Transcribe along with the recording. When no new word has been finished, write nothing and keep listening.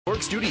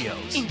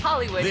Studios. In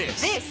Hollywood,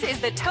 This is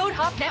the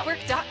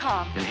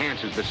ToadHopNetwork.com.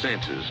 Enhances the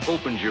senses,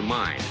 opens your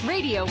mind.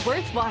 Radio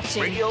worth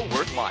watching. Radio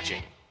worth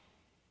watching.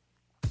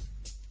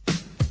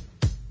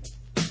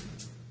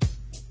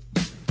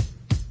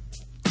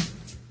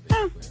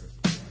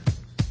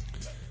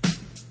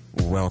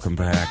 Welcome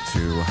back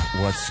to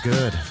What's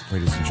Good,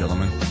 ladies and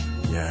gentlemen.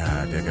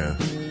 Yeah,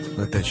 digga.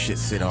 Let that shit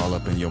sit all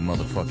up in your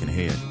motherfucking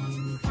head.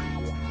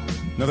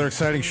 Another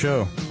exciting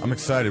show. I'm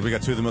excited. We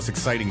got two of the most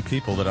exciting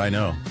people that I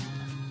know.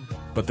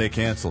 But they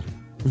canceled.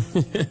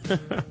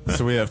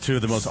 So we have two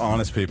of the most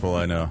honest people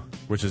I know,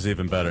 which is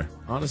even better.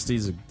 Honesty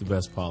is the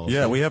best policy.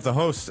 Yeah, we have the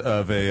host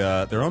of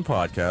their own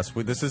podcast.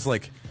 This is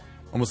like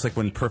almost like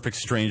when Perfect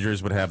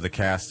Strangers would have the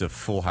cast of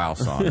Full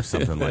House on or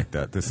something like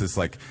that. This is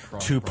like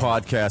two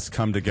podcasts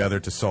come together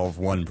to solve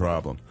one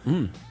problem.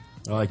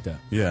 I like that.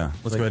 Yeah,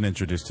 let's go ahead and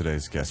introduce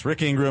today's guests.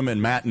 Rick Ingram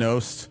and Matt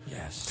Nost.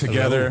 Yes.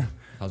 Together,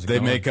 How's it they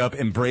going? make up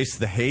Embrace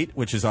the Hate,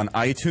 which is on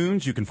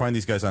iTunes. You can find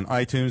these guys on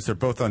iTunes. They're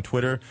both on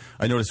Twitter.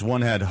 I noticed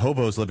one had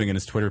hobos living in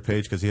his Twitter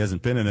page because he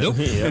hasn't been in it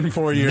in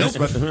 4 years.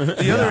 But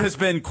the other has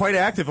been quite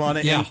active on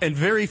it and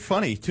very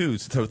funny, too.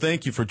 So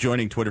thank you for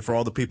joining Twitter. For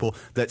all the people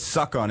that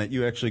suck on it,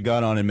 you actually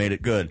got on and made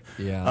it good.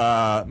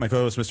 Yeah. My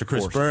co-host, Mr.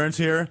 Chris Burns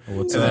here.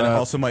 What's and then up?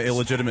 also my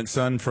illegitimate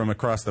son from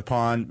across the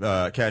pond,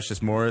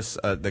 Cassius Morris.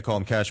 They call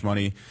him Cash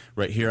Money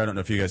right here. I don't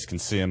know if you guys can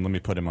see him. Let me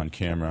put him on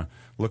camera.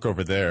 Look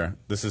over there.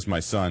 This is my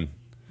son.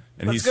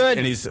 And he's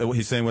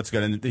saying what's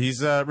good. And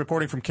he's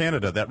reporting from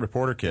Canada, that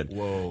reporter kid.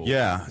 Whoa.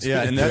 Yeah,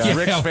 and that's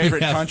Rick's favorite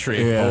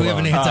country. Yeah. We have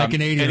an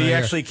anti-Canadian and he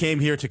right actually came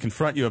here to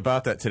confront you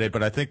about that today,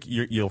 but I think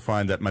you'll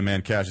find that my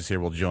man Cassius here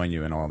will join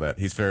you in all that.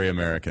 He's very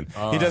American.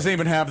 He doesn't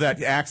even have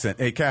that accent.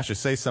 Hey, Cassius,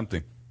 say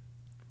something.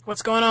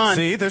 What's going on?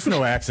 See, there's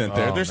no accent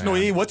there. There's no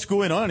E. What's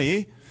going on,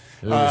 E?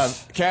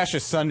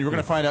 Cassius, son, you're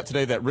going to find out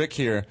today that Rick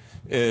here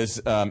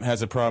has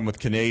a problem with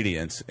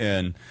Canadians.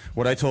 And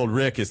what I told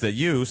Rick is that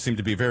you seem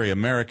to be very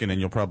American, and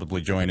you'll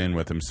probably join in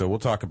with him. So we'll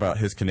talk about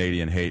his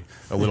Canadian hate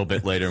a little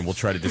bit later, and we'll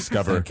try to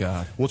discover. Thank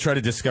God. We'll try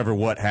to discover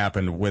what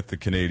happened with the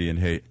Canadian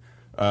hate.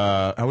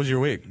 How was your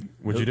week?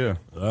 What'd you do?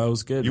 That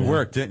was good. You man.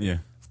 worked, didn't you?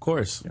 Of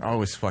course. You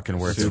always fucking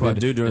work. That's what I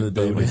do during the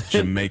day. man.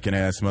 Jamaican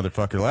ass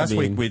motherfucker. Last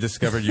week we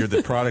discovered you're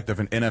the product of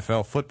an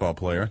NFL football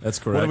player. That's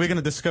correct. What are we going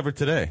to discover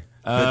today?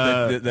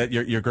 That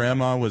your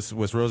grandma was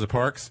Rosa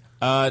Parks?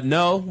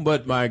 No,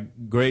 but my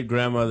great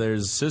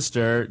grandmother's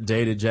sister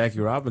dated Jackie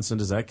Robinson.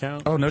 Does that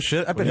count? Oh no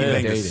shit! I bet he Yeah,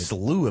 banged a dated.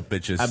 slew of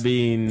bitches. I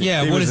mean,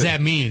 Yeah, He what was does a-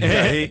 that mean?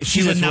 Yeah,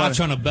 She's a was notch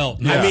one- on a belt.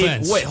 No I mean,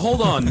 offense. wait,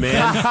 hold on,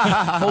 man.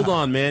 Hold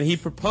on, man. He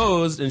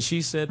proposed and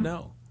she said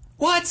no.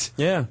 What?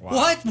 Yeah.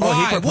 What? Oh, Why?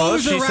 he What proposed.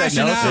 was the She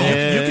said no. rationale? So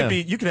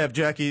Yeah. you could have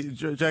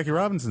Jackie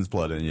Robinson's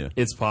blood in you,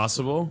 It's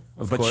possible,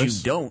 of but course.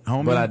 you don't,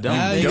 homie. But I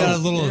don't. You got a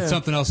Don't. little Yeah.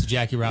 something else to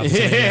Jackie Robinson.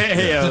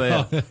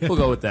 yeah. We'll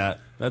go with that.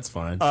 That's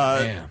fine.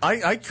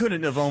 I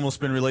couldn't have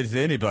almost been related to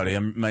anybody.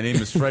 My name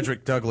is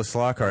Frederick Douglass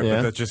Lockhart, Yeah.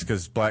 but that's just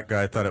because black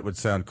guy thought it would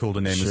sound cool to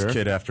name Sure. his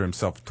kid after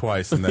himself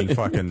twice and then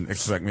fucking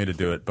expect me to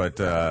do it. But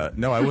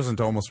no, I wasn't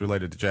almost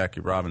related to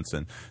Jackie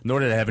Robinson, nor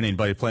did I have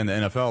anybody play in the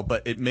NFL.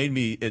 But it made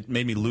me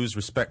lose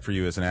respect for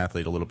you as an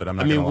athlete a little bit. I'm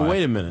not I mean, gonna lie.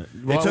 wait a minute.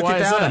 It took Why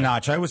it is down that? a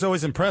notch. I was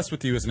always impressed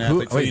with you as an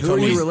athlete. Wait, who are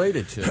you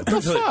related to?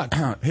 What the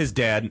fuck? His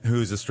dad,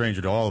 who's a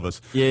stranger to all of us.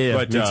 Yeah,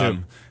 but, me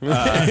too.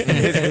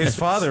 His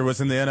father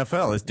was in the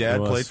NFL. His dad He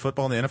was. played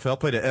football in the NFL,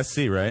 played at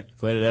SC, right?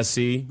 Played at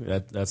SC.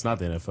 That's not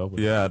the NFL.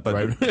 Yeah, but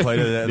right. played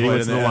Then he in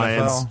went to the the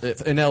Lions.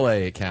 NFL. In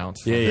L.A. it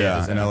counts.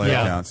 Yeah, in LA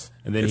Yeah. counts.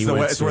 And then it's he the,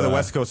 went it's to, where the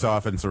West Coast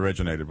offense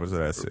originated. Was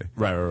at SC?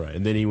 Right.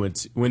 And then he went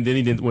to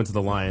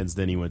the Lions.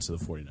 Then he went to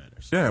the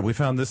 49ers. Yeah, we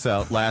found this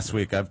out last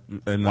week. I've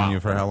known you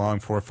for how long?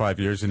 4 or 5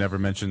 years. You never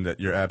mentioned that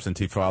your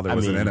absentee father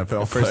was an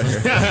NFL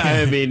player.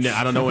 I mean,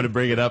 I don't know when to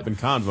bring it up in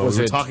convo. Was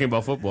We were it- talking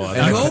about football.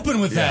 You open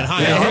with that.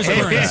 Hi, here's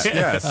Burns.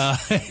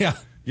 Yes. Yeah.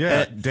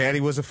 Yeah, Daddy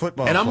was a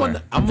football And player.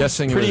 I'm a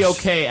guessing it pretty was-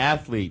 okay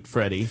athlete,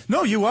 Freddie.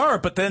 No, you are.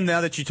 But then now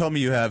that you told me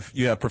you have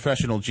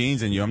professional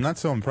genes in you, I'm not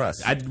so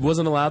impressed. I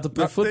wasn't allowed to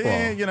play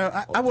football. You know,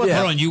 I wasn't.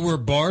 Hold on, you were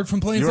barred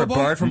from playing You were football?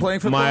 barred from playing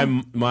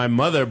football. My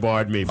mother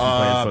barred me from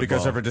playing football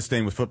because of her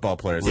disdain with football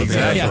players.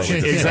 Exactly.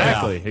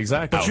 Yeah.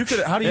 Exactly. But you could.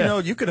 How do you Yeah. know?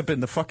 You could have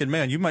been the fucking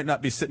man. You might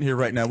not be sitting here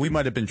right now. We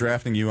might have been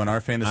drafting you on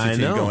our fantasy I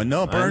team, know. going,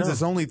 "No, I Burns know.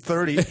 is only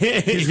 30.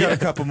 He's got Yeah. a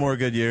couple more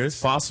good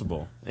years."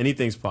 Possible.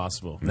 Anything's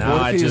possible. Now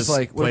What I if he just was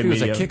like? What play if he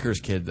was a media. kicker's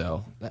kid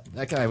though?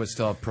 That guy would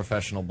still have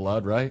professional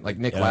blood, right? Like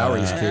Nick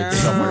Lowry's kid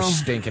somewhere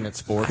stinking at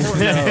sports.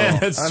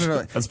 That's, I don't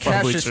know. That's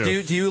probably Cassius,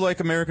 true. do you like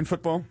American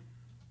football?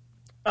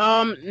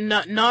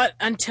 Not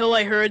until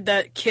I heard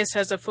that Kiss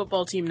has a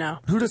football team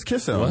now. Who does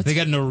Kiss own? They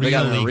got an arena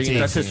got an league arena team.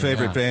 That's his team,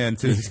 favorite yeah. band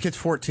too. This kid's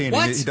 14.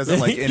 What? And he doesn't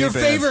like any Your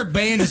bands. favorite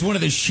band is one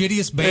of the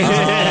shittiest bands of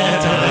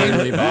all time.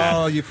 Really bad.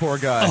 Oh, you poor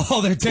guy.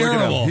 Oh, they're Look at him.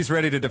 terrible. He's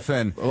ready to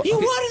defend. You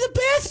wanted the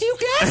best. You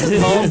got the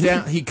Calm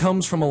down. He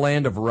comes from a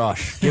land of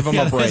Rush. Give him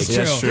a break.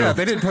 that's true. Yeah,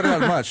 they didn't put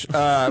out much.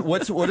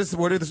 What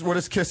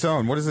does Kiss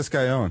own? What does this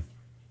guy own?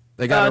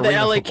 They got an The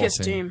arena LA football Kiss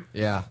team.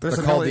 Yeah, There's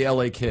they're an called LA the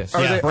LA Kiss.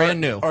 Are Yeah, they-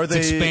 brand new. Are they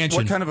expansion.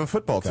 What kind of a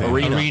football team?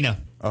 Arena. Arena.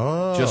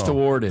 Oh, Just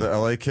awarded. the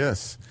LA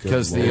Kiss.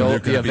 Because Lord. the They're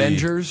gonna be-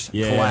 Avengers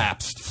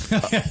collapsed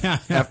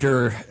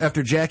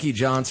after Jackie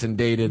Johnson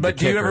dated. But the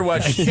do you kicker. ever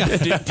watch? do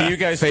you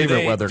guys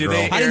Favorite do weather do girl.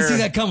 They I didn't see air-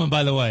 that coming,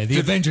 by the way. The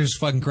Avengers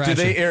fucking Do crashed.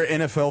 they air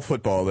NFL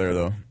football there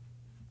though?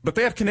 But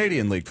they have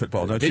Canadian League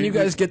football, don't Didn't you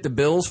guys get the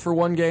Bills for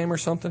one game or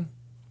something?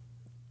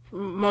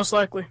 Most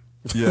likely.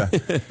 Yeah,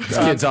 This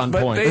kid's on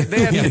but point.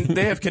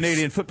 they have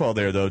Canadian football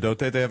there though, don't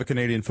they? They have a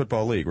Canadian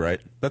football league,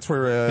 right? That's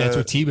where. That's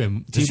what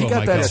Tebow Does he might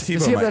got go. that? Tebow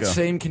Does he have might that go.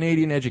 same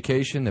Canadian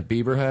education that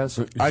Bieber has?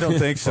 I don't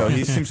think so.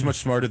 He seems much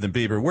smarter than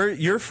Bieber. Where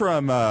you're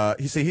from?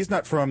 He's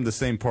not from the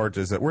same part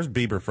as that. Where's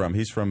Bieber from?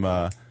 He's from.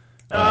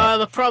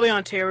 Probably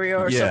Ontario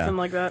or something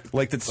like that.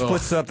 Like that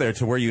splits up there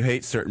to where you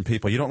hate certain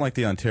people. You don't like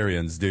the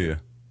Ontarians, do you?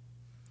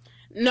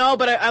 No,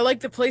 but I like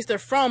the place they're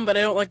from, but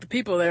I don't like the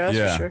people there. That's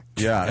yeah, for sure.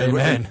 yeah.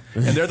 Amen.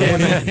 And they're the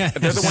ones.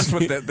 They're the ones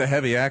with the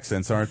heavy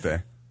accents, aren't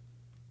they?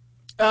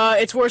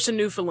 It's worse in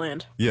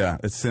Newfoundland. Yeah,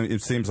 it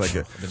seems like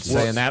it. Been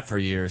saying that for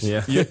years.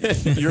 Yeah.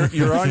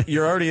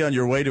 You're already on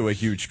your way to a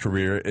huge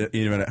career.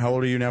 How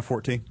old are you now?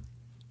 14.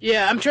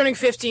 Yeah, I'm turning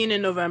 15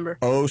 in November.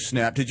 Oh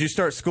snap! Did you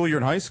start school? You're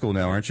in high school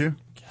now, aren't you?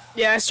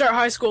 Yeah, I start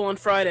high school on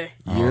Friday.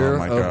 Year Oh,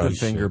 my of the gosh.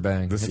 finger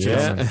bang. This It's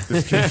kid's, coming.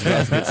 this kid's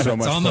about to get so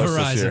much It's on the closer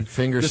this horizon. year.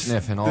 Finger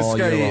sniffing This all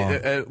guy,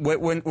 year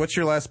long. what's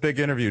your last big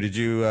interview? Did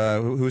you?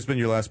 Who's been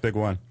your last big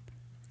one?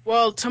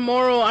 Well,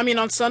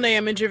 on Sunday,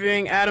 I'm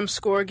interviewing Adam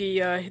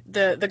Scorgi,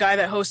 the guy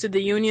that hosted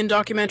the Union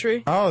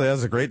documentary. Oh, that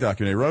was a great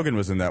documentary. Rogan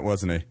was in that,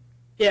 wasn't he?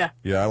 Yeah.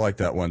 Yeah, I like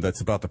that one. That's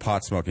about the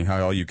pot smoking.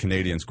 How all you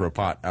Canadians grow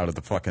pot out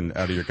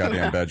of your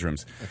goddamn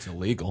bedrooms. That's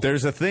illegal.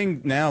 There's a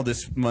thing now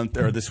this month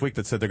or this week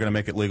that said they're going to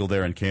make it legal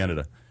there in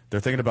Canada.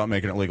 They're thinking about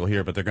making it legal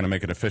here, but they're going to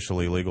make it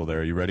officially legal there.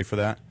 Are you ready for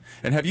that?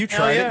 And have you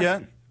tried it yeah.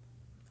 yet?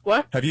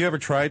 What? Have you ever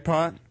tried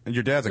pot? And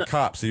your dad's a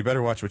cop, so you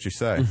better watch what you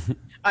say.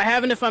 I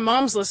haven't if my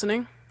mom's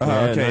listening.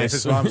 Okay, nice. if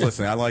his mom's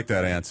listening, I like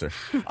that answer.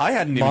 I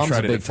hadn't even Mom's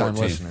tried a it big at time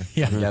 14. listener.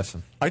 Yeah. I'm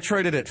guessing. I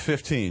tried it at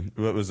 15.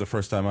 What was the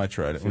first time I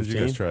tried it? When did you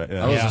guys 15? try it?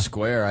 Yeah. I was Yeah. a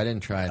square. I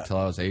didn't try it till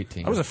I was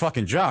 18. I was a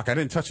fucking jock. I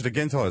didn't touch it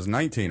again until I was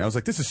 19. I was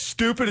like, this is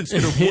stupid. It's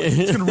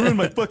gonna ruin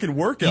my fucking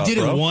workout. You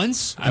did bro. it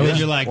once, and then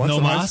you're like, Once no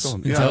in high mas. school.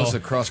 Until Yeah. I was a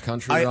cross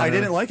country. I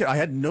didn't like it. I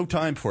had no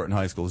time for it in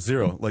high school.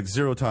 Zero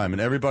time. And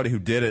everybody who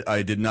did it,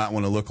 I did not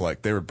want to look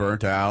like. They were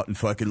burnt out and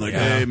fucking like,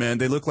 Yeah. hey, man,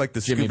 they look like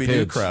the Jimmy Scooby-Doo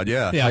Pigs. crowd.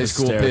 Yeah. Yeah. High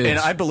school hysterical. pigs. And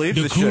I believed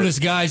The the coolest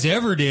shit. guys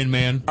ever did,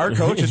 man. Our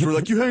coaches were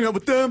like, you hang out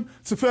with them,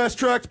 it's a fast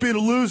track to being a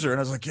loser. And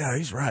I was like, yeah,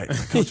 he's right. My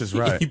coach is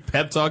right. He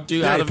pep talked you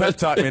Yeah, out he of pep it.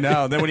 talked me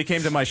now. And then when he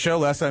came to my show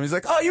last time, he's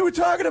like, "Oh, you were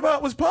talking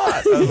about was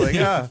pot." I was like,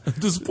 "Yeah."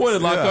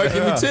 Disappointed, Lockhart.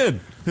 Give me 10.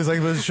 He's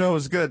like, "The show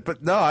was good,"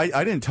 but no, I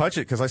didn't touch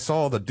it because I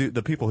saw the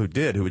people who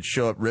did, who would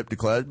show up ripped to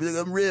class, be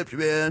like, "I'm ripped,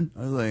 man."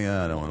 I was like,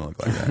 I don't want to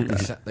look like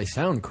that guy. They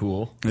sound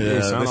cool. Yeah,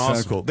 They sound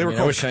awesome. cool. They were I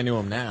called. wish I knew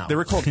them now. They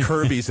were called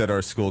Kirby's at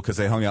our school because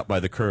they hung out by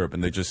the curb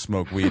and they just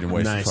smoked weed and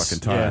wasted Nice. fucking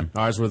time.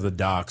 Yeah. Ours were the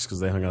docks because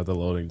they hung out at the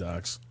loading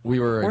docks. We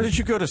were. Where did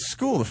you go to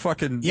school? The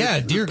fucking Yeah,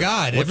 dear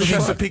God. What, everything-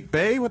 Chesapeake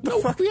Bay? What the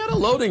fuck? We had a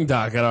loading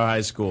dock at our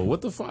high school.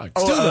 What the fuck?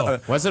 Still, though.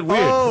 Why is it weird?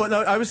 Oh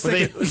no, I was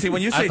thinking. See,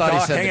 when you I say thought he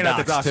dock, said the hanging out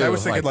the docks, docks, I too.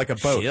 was thinking like a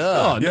boat.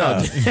 Oh,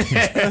 no.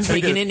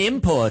 taking in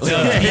imports.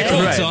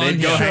 Pickles on,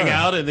 They'd go yeah. hang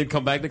out and then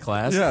come back to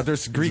class. Yeah,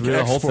 there's Greek really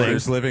a whole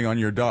exporters thing. living on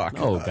your dock.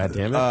 Oh,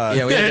 goddamn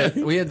it.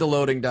 Yeah, we had the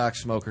loading dock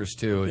smokers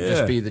too. It'd Yeah.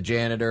 just be the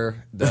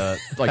janitor, the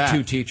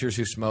two teachers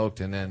who smoked,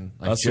 and then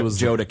like Us, it was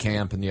Joe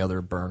DeCamp and the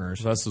other burners.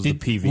 This was Did-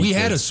 the PV. we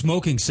had a kids.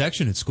 smoking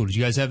section at school. Did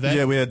you guys have that?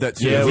 Yeah, we had that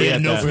too. Yeah, If we you had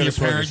had no that. from We your had a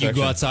smoking parent, you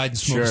go outside and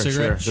smoke Sure, a sure.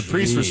 cigarette. The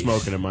priests were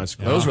smoking in my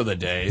school. Those were the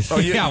days. Oh,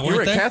 you, Yeah, you were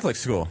weren't at they? Catholic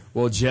school.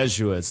 Well,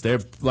 Jesuits. They're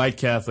like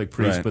Catholic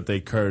priests, Right. but they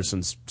curse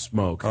and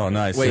smoke. Oh,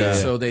 nice. Wait, yeah.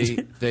 so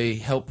they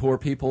help poor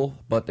people,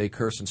 but they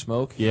curse and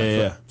smoke? Yeah,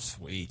 yeah.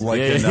 Sweet. like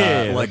Yeah, in,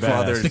 yeah, like they're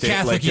Father badass. The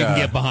Catholic like, you can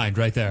get behind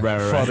right there. Right,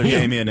 right, Father right.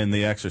 Damien in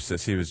The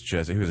Exorcist. He was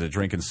Jesuit. He was a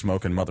drinking,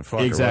 smoking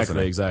motherfucker. Exactly, wasn't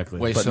he? exactly.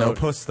 Wait, But so no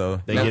puss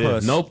though. They no, get it.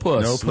 puss. No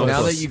puss. No No puss. now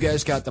that puss. you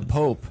guys got the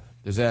Pope,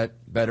 is that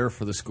better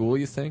for the school,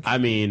 you think? I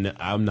mean,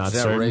 I'm not Does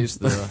that certain. raise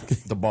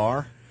the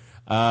bar?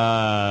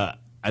 I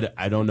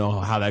don't know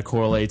how that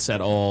correlates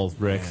at all,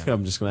 Rick.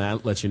 I'm just going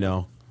to let you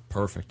know.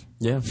 Perfect.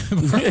 Yeah.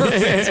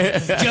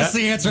 Just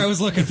the answer I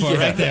was looking for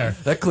right there.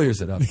 That clears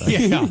it up.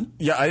 Yeah.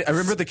 Yeah, I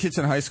remember the kids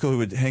in high school who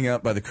would hang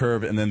out by the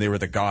curb, and then they were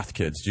the goth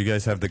kids. Do you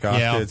guys have the goth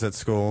Yeah. kids at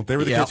school? They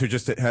were the Yeah. kids who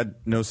just had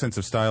no sense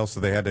of style,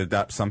 so they had to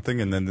adopt something,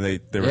 and then they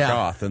were Yeah.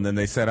 goth, and then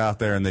they sat out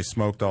there and they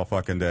smoked all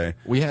fucking day.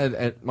 We had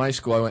at my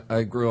school.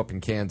 I grew up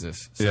in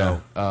Kansas,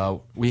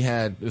 so we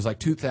had it was like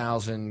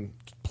 2,000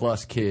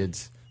 plus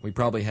kids. We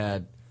probably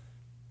had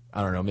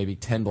I don't know, maybe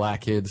 10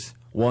 black kids,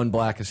 one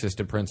black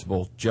assistant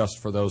principal just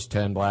for those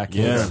 10 black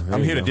kids. Yeah.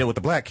 I'm here to deal with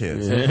the black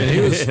kids. And he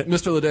was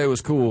Mr. Leday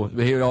was cool,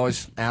 but he would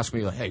always ask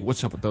me like, "Hey,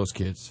 what's up with those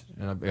kids?"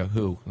 And I'd be like,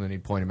 "Who?" And then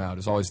he'd point him out.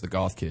 It's always the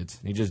goth kids.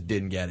 And he just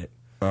didn't get it.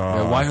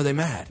 Why are they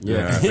mad?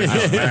 Yeah.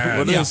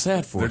 What are they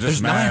sad for? They're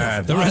just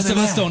mad. The rest of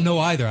us don't know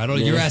either. I don't.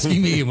 You're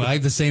asking me. I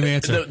have the same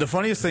answer. The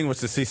funniest thing was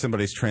to see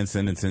somebody's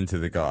transcendence into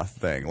the goth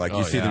thing. Like,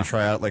 you see them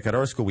try out, like at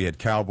our school we had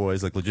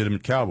cowboys, like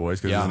legitimate cowboys,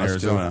 because it was in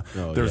Arizona.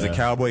 There was a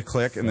cowboy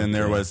clique, and then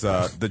there was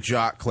the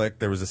jock clique.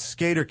 There was a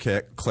skater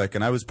clique,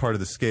 and I was part of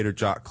the skater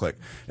jock clique.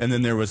 And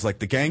then there was like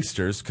the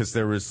gangsters, because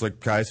there was like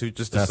guys who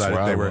just decided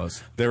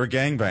they were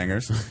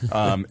gangbangers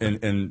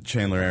in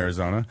Chandler,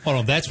 Arizona. Hold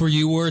on, that's where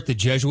you were at the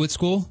Jesuit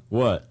school?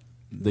 What?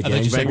 The I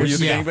thought you said- Were you gangbangers?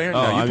 the Yeah. gangbanger?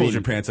 Oh, No, you I pulled mean-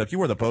 your pants up. You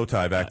wore the bow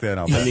tie back then.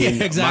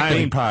 Exactly.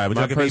 Bean pie. Would you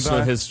My like a bean personal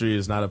pie? history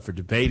is not up for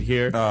debate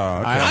here. Oh,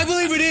 okay. I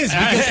believe it is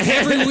because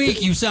every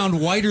week you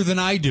sound whiter than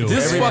I do.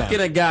 This fucking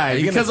a guy.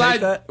 you gonna Because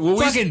take that? when we,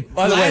 Fucking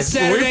by the way, last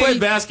when we Saturday,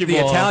 played basketball,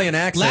 The Italian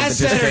accent. Last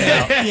that just came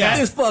out. Saturday,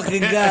 this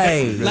fucking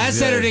guy. last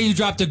Saturday you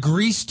dropped a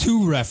Grease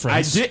 2 I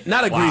reference. did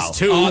not a Grease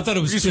 2. Oh, I thought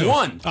it was Grease 2.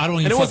 1. I don't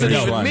even And it wasn't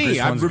fucking know. even me.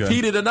 Grease I 1's good.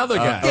 repeated another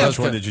guy. Which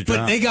one did you But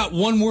drop? they got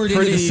one word into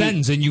Pretty- the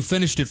sentence and you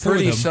finished it for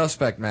Pretty them.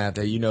 suspect, Matt,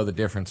 that you know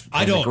the difference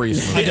between I don't. the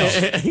Grease I movies.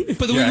 don't.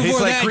 But the Yeah, week he's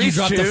before like, that, you Grease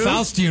dropped the 2?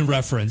 Faustian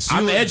reference.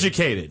 I'm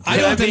educated. I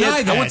don't deny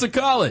I that. went to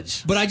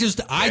college. But I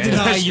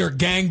deny your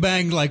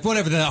gangbang, like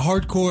whatever, the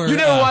hardcore. You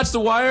never watched The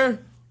Wire?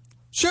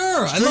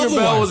 Sure, I Stringer love the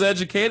Bell Wire. was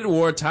educated,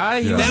 wore a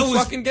tie. He Yeah. was That a was-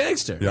 fucking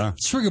gangster. Yeah.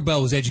 Stringer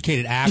Bell was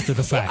educated after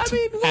the fact. I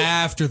mean, look,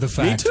 after the Me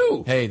fact.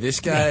 too. Hey,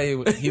 this guy,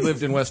 he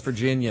lived in West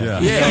Virginia. Yeah.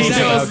 He Yeah, knows he about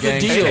knows the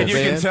gangster, deal, And you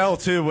man. can tell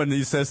too when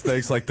he says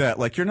things like that.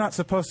 Like, you're not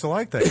supposed to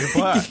like that. You're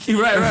black. Right, It's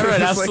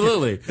like,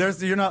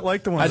 absolutely. you're not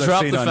like the I ones I've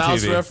dropped seen the on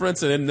Faust TV.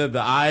 reference, and then the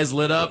eyes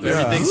lit up. Yeah.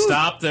 Everything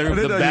stopped. The didn't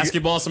know you-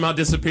 basketball somehow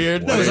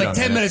disappeared. No, it was Wait like a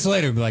 10 minute. minutes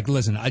later, be like,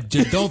 listen, I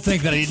just don't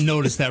think that I didn't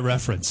notice that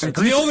reference. I'm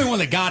the only one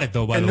that got it,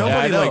 though, by And the way.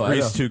 nobody I know, liked I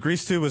Grease know. 2.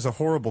 Grease 2 was a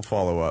horrible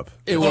follow-up.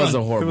 It was a Hold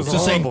on. horrible. It was So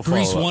saying horrible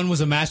Grease follow-up. 1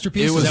 was a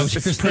masterpiece? It Is was- that what you're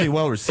It's pretty saying?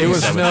 well received. It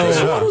was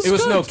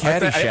no I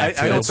Caddyshack.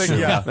 don't too. think.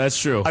 Yeah, That's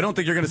true. I don't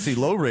think you're going to see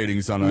low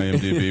ratings on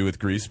IMDb with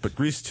Grease, but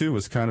Grease 2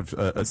 was kind of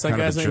a What's that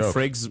kind of guy's a name? joke.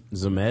 Frank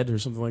Zamed or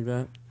something like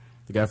that?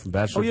 The guy from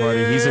Bachelor Oh, yeah, Party.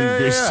 yeah, He's in yeah,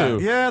 Grease yeah. too.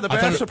 Yeah, the I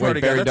thought- Bachelor Party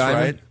wait, guy. Barry That's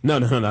Diamond?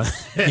 right. No.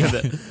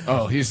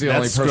 Oh, he's the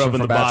only That's person scrubbing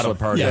from the Bachelor bottom.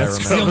 Party Yeah, I that's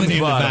the remember. only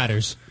name that Bottom.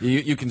 matters.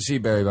 You can see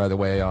Barry, by the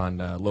way, on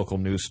local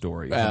news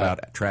stories about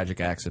a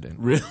tragic accident.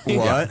 Really?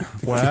 What?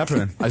 What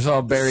happened? I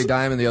saw Barry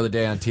Diamond the other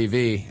day on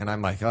TV, and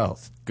I'm like, oh,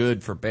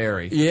 good for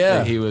Barry. Yeah.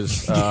 That he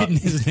was Getting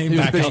his name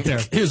back out there.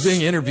 He was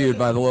being interviewed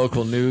by the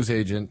local news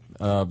agent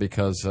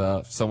because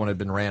someone had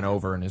been ran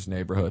over in his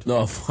neighborhood.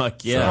 No,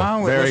 fuck yeah.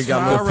 So, Barry it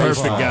got was the perfect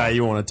horrible. guy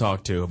you want to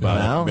talk to about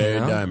Well, it. Barry you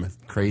know, Diamond.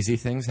 Crazy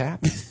things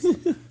happen.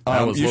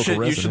 That was you local should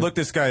resident. look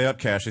this guy up,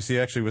 Cassius. He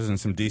actually was in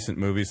some decent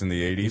movies in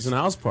the 80s. He's in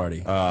House Party.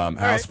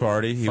 House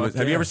Party. Fuck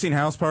Have you yeah. ever seen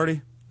House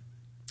Party?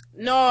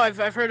 No, I've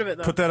heard of it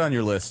though. Put that on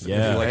your list. Yeah.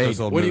 If you like Hey, those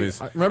old what do you-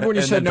 movies. remember when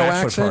you And said then no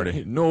Bachelor accent?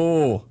 Party.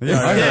 No. Yeah,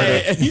 I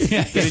heard it.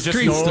 Yeah, Did he just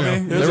creeps know through.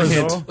 me? There was a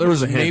hint. There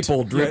was a hint.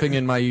 Maple dripping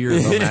in my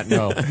ears on that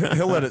no.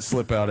 He'll let it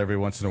slip out every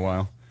once in a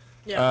while.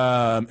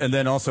 Yeah. And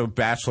then also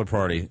Bachelor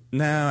Party.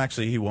 No,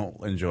 actually, he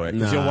won't enjoy it.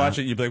 Because Nah. you'll watch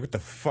it, you'll be like, what the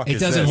fuck It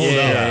is doesn't this? hold up.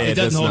 Yeah, It it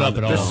doesn't does hold not. up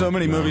at all. There's so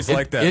many movies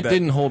like that. It that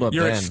didn't hold up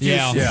your then.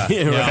 excuse, Yeah.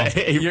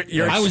 yeah.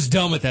 Your I was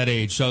dumb at that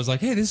age, so I was like,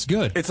 hey, this is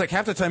good. It's like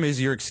half the time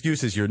is your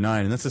excuse is you're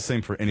 9, and that's the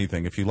same for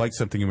anything. If you liked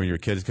something when you were a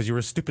kid, it's because you were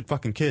a stupid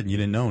fucking kid and you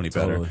didn't know any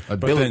better. Totally. A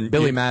But Billy, then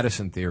Billy you-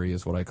 Madison theory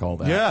is what I call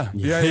that.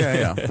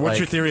 Yeah. What's Like,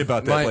 your theory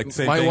about that? My, Like,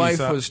 same my thing you wife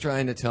saw? was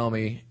trying to tell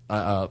me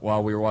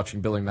while we were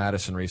watching Billy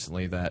Madison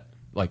recently that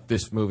like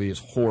this movie is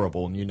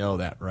horrible and you know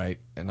that, right?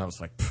 And I was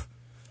like, "Pff,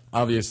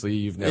 obviously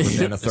you've never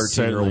been a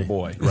 13-year-old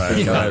boy, Right,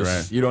 Because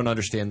right. you don't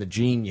understand the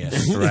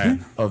genius Right.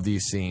 of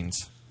these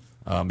scenes.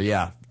 But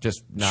yeah,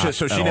 just not.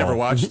 So she at never all.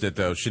 watched it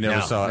though. She never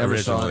No, saw it never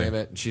originally. saw any of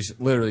it. She's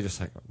literally just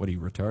like, "What are you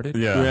retarded?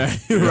 Yeah.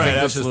 You Right,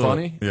 think this is absolutely.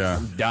 funny? Yeah.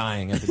 I'm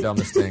dying at the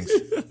dumbest things."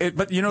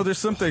 But you know, there's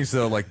some things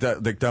though, like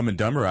the Dumb and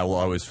Dumber. I will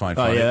always find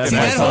Oh, funny. yeah, If See, I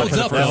that saw it holds for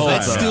the up, first though. time,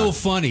 That's yeah. still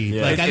funny.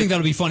 Yeah. Like, I think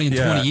that'll be funny in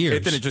 20 years.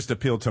 It didn't just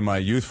appeal to my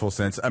youthful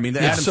sense. I mean, the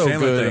It's Adam so Sandler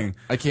good. thing.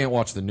 I can't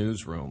watch the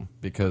Newsroom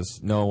because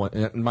no one.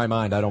 In my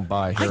mind, I don't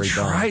buy Harry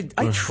Dunn.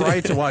 I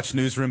tried to watch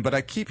Newsroom, but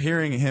I keep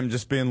hearing him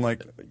just being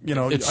like, you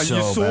know, It's you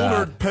so sold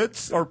our bad.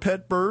 pets, our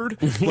pet bird.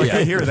 Like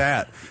I hear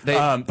that,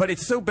 but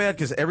it's so bad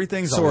because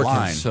everything's a Sorkin's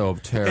line. so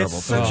terrible,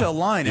 It's such too. a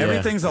line. Yeah.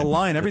 Everything's a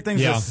line.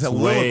 Everything's Yeah. a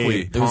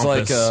soliloquy. It was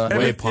like Pompous.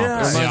 Way it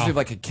pompous. reminds me of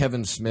like a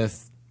Kevin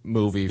Smith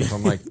movie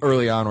from like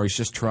early on where he's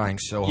just trying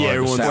so hard. Yeah, to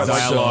everyone's sound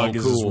dialogue so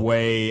is cool.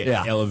 way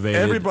Yeah.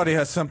 elevated. Everybody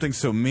has something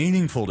so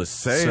meaningful to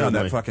say on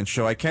Certainly. that fucking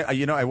show. I can't.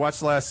 You know, I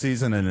watched last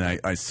season and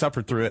I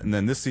suffered through it, and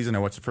then this season I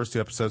watched the first 2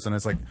 episodes and I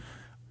was like,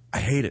 I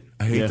hate it.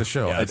 I hate Yeah. the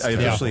show. Yeah, I it's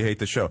officially hate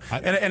the show.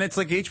 And it's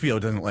like HBO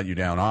doesn't let you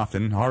down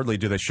often. Hardly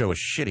do they show a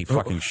shitty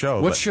fucking show.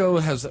 What but- show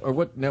has or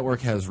what network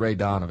has Ray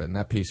Donovan?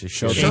 That piece of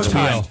shit.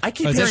 HBO. I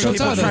keep Oh, is that hearing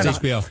people Showtime? trying That's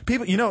to HBO.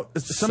 people. You know,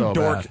 some So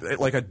dork,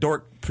 like a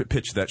dork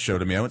pitched that show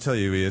to me. I won't tell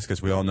you who he is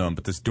because we all know him,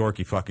 but this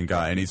dorky fucking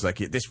guy, and he's like,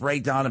 this Ray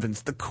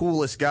Donovan's the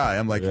coolest guy.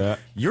 I'm like,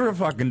 you're a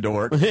fucking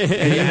dork, and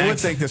you would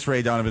think this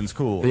Ray Donovan's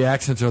cool. The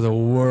accents are the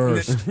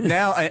worst.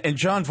 Now, and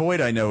John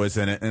Voight I know is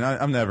in it, and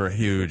I'm never a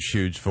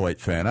huge Voight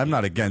fan. I'm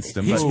not against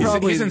him,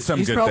 but he's in some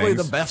good things. He's probably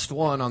the best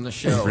one on the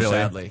show, really?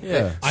 Sadly.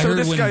 Yeah. I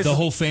heard when the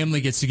whole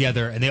family gets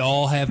together and they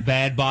all have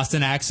bad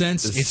Boston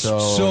accents. It's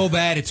so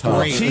bad, it's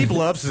great. Teeb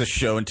loves this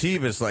show, and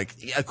Teeb is like,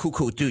 yeah,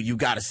 cool, dude, you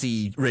got to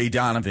see Ray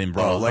Donovan,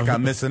 bro. Like,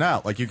 I'm missing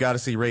out. Like, you got to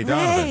see Ray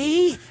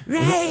Donovan.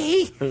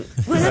 Ray,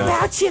 what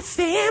about your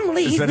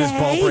family, Is that Ray? his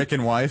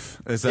ball-breaking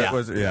wife? Is that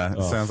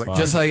it sounds like.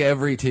 Just like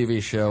every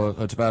TV show,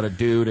 it's about a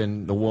dude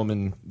and the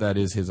woman that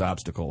is his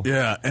obstacle.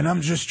 Yeah, and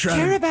I'm just trying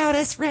Care about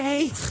us,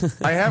 Ray.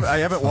 I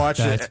haven't watched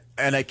it,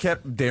 and I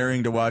kept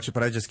daring to watch it,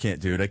 but I just can't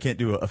do it. I can't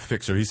do a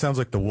fixer. He sounds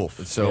like the wolf.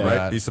 It's so right?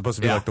 bad. He's supposed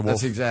to be like the wolf.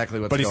 That's exactly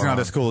what's But he's going not on.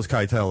 as cool as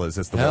Keitel is.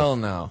 That's the Hell wolf.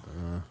 no.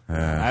 I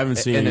haven't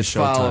seen And any it's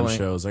Showtime following,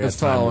 shows. I got it's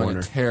Time following Warner.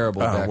 a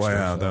terrible Oh, Dexter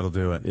wow, show. that'll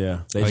do it.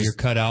 Yeah, You're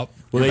cut out.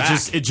 Well, You're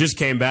it just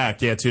came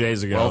back. Yeah, 2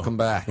 days ago. Welcome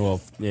back.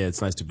 Well, yeah,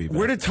 it's nice to be back.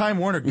 Where did Time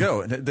Warner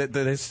go?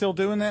 They still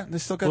doing that? They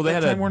still got well, they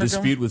that had Time a Warner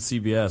dispute going? with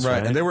CBS, Right,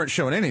 right? and they weren't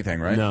showing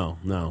anything, right? No,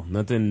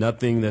 nothing that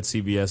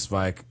CBS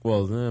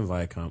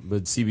Viacom,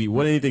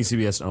 but anything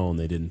CBS owned,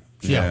 they didn't.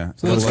 Yeah.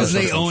 Well, it's because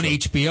they own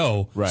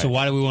HBO. Right. So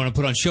why do we want to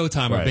put on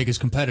Showtime, our Right. biggest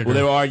competitor?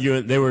 Well,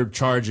 they were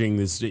charging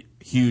this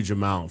huge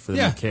amount for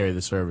them to carry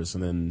the service,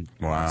 and then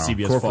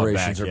CBS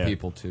Corporations fought back. are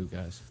people too,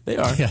 guys. They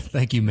are. Yeah,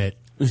 thank you, Mitt.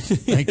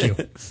 Thank you.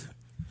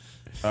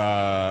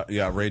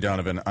 Ray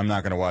Donovan. I'm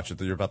not going to watch it.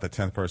 You're about the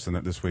 10th person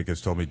that this week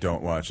has told me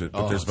don't watch it.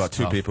 But there's about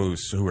 2 people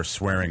who are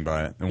swearing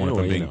by it, and one of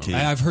them being T.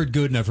 I've heard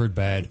good and I've heard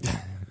bad.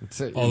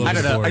 All I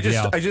don't know. over the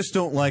board, I just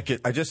don't like it.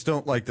 I just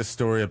don't like the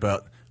story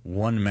about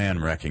one-man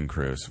wrecking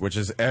crews, which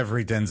is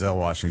every Denzel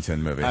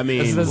Washington movie. I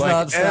mean, Does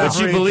not stop.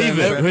 but you believe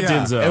it with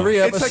Denzel. Every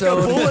It's like a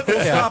episode, bullet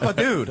will stop a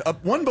dude.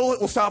 One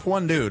bullet will stop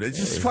one dude. It's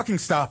just fucking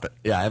stop it.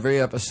 yeah,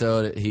 every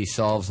episode he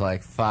solves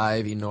like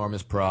 5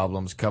 enormous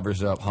problems,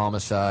 covers up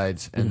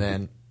homicides, and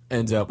then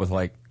ends up with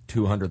like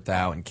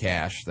 $200,000 in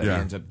cash that he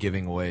ends up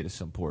giving away to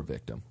some poor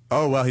victim.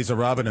 Oh well, he's a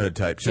Robin Hood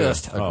type too.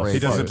 Just a great he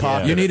doesn't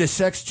part. pop. You need a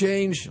sex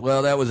change?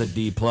 Well, that was a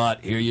D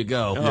plot. Here you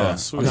go.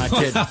 I'm not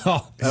kidding.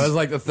 That was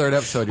like the 3rd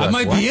episode. You're I like,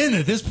 might what? be in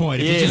at this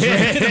point if you're just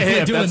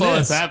randomly doing that's all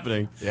this. that's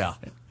happening. Yeah.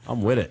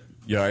 I'm with it.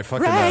 Yeah, I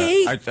fucking.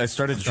 Ray! I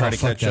started to try to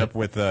fuck catch that. up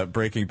with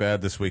Breaking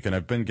Bad this week, and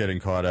I've been getting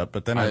caught up.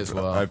 But then I I've, as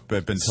well. I've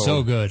been told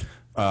So good.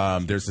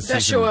 There's a Best season.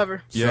 show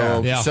ever. Yeah.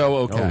 Yeah. So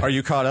okay. Are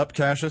you caught up,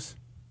 Cassius?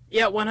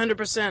 Yeah,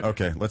 100%.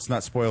 Okay, let's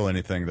not spoil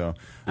anything though.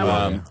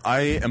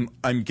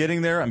 I'm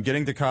getting there. I'm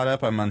getting to caught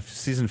up. I'm on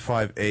season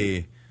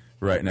 5A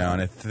right now,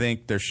 and I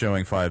think they're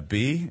showing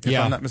 5B. If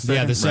I'm not mistaken.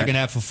 Yeah, the second Right?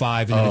 half of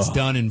 5, and then it's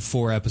done in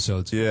 4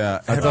 episodes.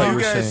 Yeah, I Have thought you were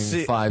guys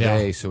saying see- 5A,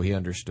 Yeah. so he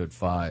understood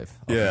 5.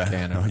 Yeah,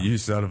 Canada. oh, you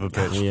son of a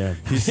bitch. Yeah.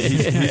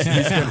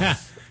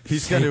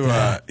 He's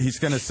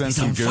gonna send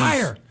some on goons.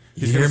 fire.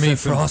 He's You gonna hear me, send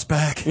some-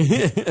 Frostback?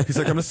 He's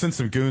like, I'm gonna send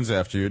some goons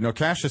after you. No,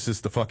 Cassius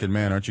is the fucking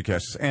man, aren't you,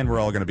 Cassius? And we're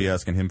all gonna be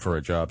asking him for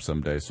a job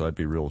someday, so I'd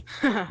be real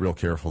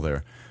careful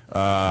there.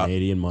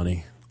 Canadian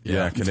money.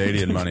 Yeah,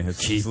 Canadian money.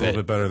 It's a little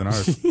bit better than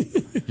ours.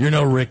 You're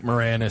no Rick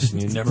Moranis,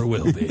 and you never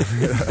will be.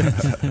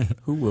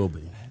 Who will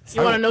be?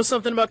 You want to know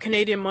something about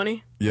Canadian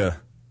money? Yeah.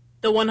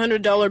 The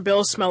 $100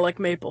 bills smell like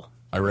maple.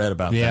 I read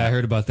about Yeah, that. I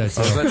heard about that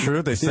too. Oh, is that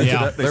true? They sent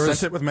Yeah. it. They There sent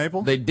was- it with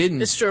maple. They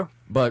didn't. It's true.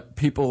 But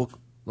people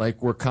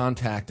were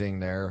contacting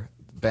their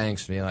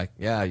banks, being like,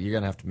 "Yeah, you're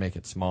gonna have to make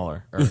it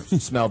smaller or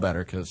smell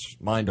better because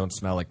mine don't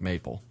smell like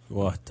maple."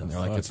 What the And they're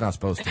fuck? like, "It's not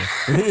supposed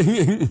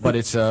to," but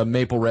it's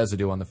maple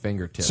residue on the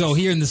fingertips. So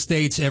here in the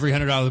States, every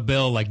 $100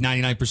 bill, like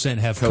 99%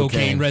 have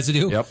cocaine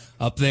residue. Yep.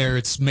 Up there,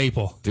 it's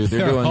maple. dude,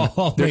 they're doing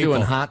all they're maple.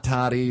 doing hot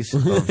toddies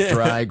of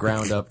dry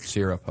ground up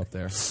syrup up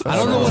there. I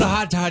don't know what a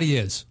hot toddy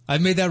is.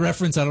 I've made that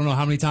reference I don't know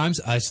how many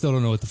times. I still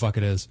don't know what the fuck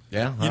it is.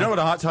 Yeah, You know what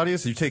a hot toddy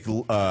is? You take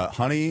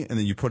honey and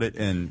then you put it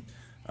in.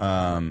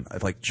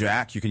 Like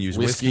Jack, you can use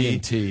Whiskey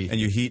and tea. and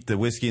you heat the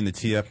whiskey and the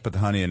tea up, put the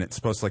honey in. It's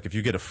supposed to, like, if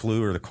you get a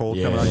flu or the cold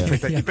coming on, you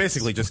take that. You're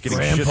basically just getting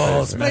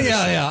Grandpa's shit. medicine.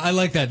 Yeah, I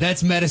like that.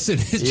 That's medicine.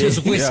 It's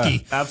just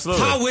whiskey.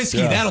 absolutely. Hot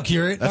whiskey, that'll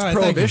cure it. That's All right,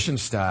 thank you. prohibition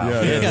style.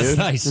 Yeah, That's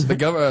nice.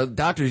 The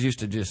doctors used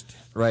to just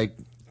write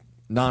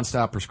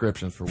nonstop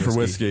prescriptions for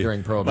whiskey,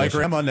 during My prohibition.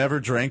 grandma never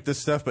drank this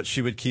stuff, but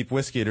she would keep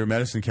whiskey in her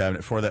medicine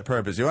cabinet for that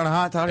purpose. You want a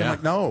hot toddy? Yeah. I'm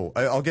like, no,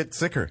 I'll get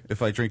sicker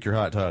if I drink your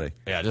hot toddy.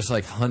 Yeah, just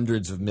like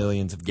hundreds of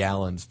millions of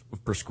gallons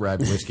of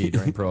prescribed whiskey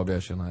during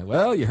Prohibition. Like,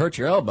 well, you hurt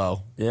your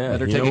elbow. Yeah,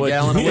 Better you take know a what?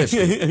 gallon of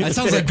whiskey. That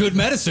sounds like good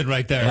medicine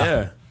right there.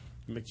 Yeah.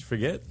 Makes you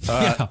forget.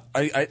 Yeah.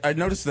 I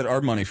noticed that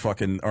our money,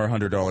 fucking our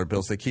 $100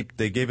 bills,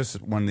 they gave us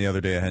one the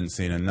other day I hadn't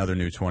seen, another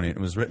new 20. It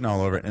was written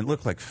all over it, and it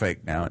looked like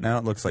fake now. Now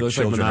it looks like looks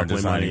like children are Monopoly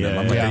designing money, them.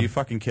 I'm yeah, like, yeah. are you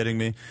fucking kidding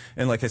me?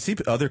 And like, I see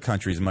other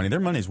countries' money. Their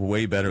money's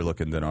way better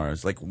looking than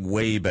ours, like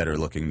way better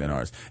looking than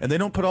ours. And they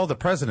don't put all the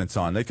presidents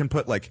on. They can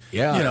put like,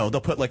 Yeah. you know, they'll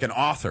put like an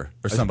author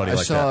or somebody I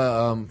like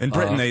saw, that. In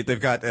Britain, they've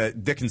got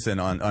Dickinson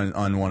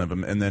on one of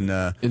them, and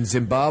then In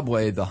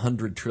Zimbabwe, the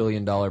 $100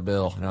 trillion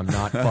bill, and I'm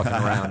not fucking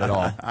around at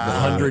all.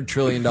 The $100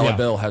 trillion Yeah.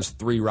 bill has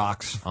 3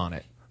 rocks on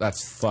it.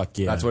 That's Fuck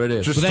yeah. That's what it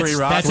is. Just But three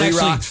rocks? Three actually-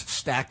 rocks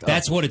stacked up.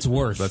 That's what it's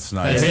worth. That's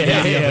nice. the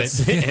Yeah, beauty of yeah,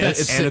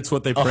 it. and it's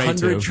what they pray $100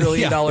 to.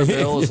 trillion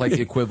bill is like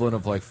the equivalent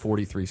of like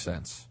 43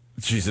 cents.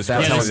 Jesus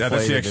That's Christ, how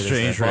that's the inflated it is.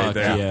 exchange rate Fuck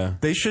there. yeah.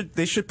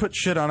 They should put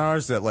shit on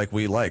ours that like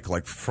we like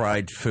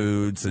fried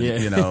foods and Yeah.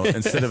 you know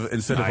instead of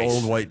Nice.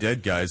 old white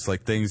dead guys,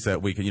 like things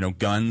that we can, you know,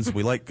 guns.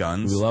 We like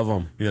guns. We love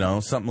 'em. You know,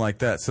 something like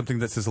that. Something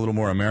that says a little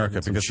more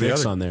America Some because the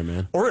chicks other on there,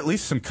 man. or at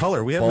least some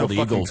color. We have Bald no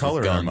fucking eagles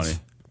color with in our guns. money.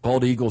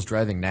 Bald eagles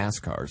driving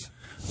NASCARs.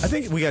 I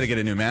think we got to get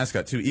a new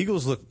mascot too.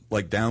 Eagles look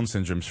like Down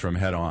syndromes from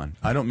head on.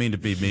 I don't mean to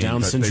be mean.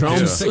 Down but they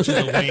syndromes? do. Picture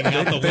the wing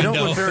out the They don't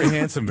window. look very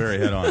handsome, very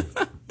head on.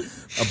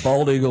 A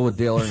bald eagle with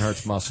Dale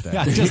Earnhardt's mustache.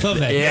 I just love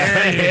that.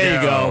 Yeah, there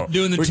you go.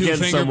 Doing the We're getting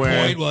 2-finger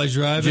somewhere. point while he's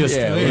driving. Just-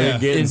 Yeah, we're we're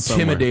getting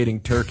somewhere. intimidating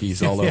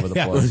turkeys all over the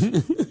Yeah. place.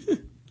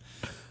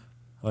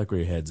 I like where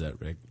your head's at,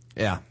 Rick.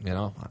 Yeah, you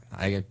know,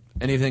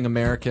 anything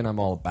American, I'm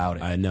all about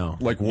it. I know.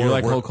 Like You're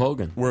like we're- Hulk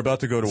Hogan. We're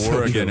about to go to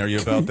war again. Are you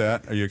about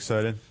that? Are you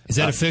excited? Is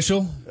that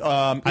official?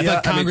 I yeah,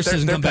 thought Congress they're-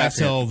 doesn't they're come back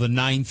passing it. till the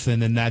 9th,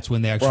 and then that's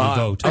when they actually Well,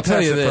 vote. I'll tell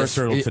Passed you the this. first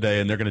hurdle today,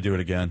 and they're going to do it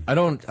again. I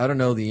don't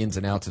know the ins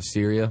and outs of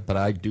Syria, but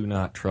I do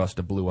not trust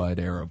a blue-eyed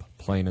Arab.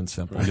 Plain and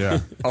simple. Yeah,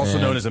 also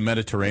And known as a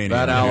Mediterranean.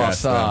 That when you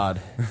ask them.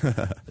 al-Assad.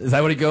 Is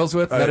that what he goes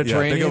with?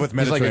 Mediterranean? Yeah, they go with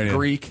Mediterranean. He's like a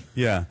Greek.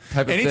 Yeah.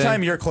 type of Anytime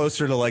thing. you're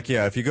closer to like,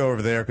 if you go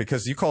over there,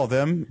 because you call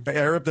them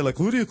Arab, they're like,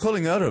 who are you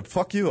calling Arab?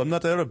 Fuck you, I'm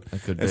not Arab.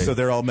 That could and be. so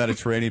they're all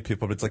Mediterranean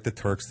people, but it's like the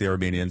Turks, the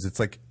Armenians. It's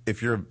like,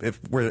 if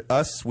we're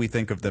us, we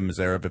think of them as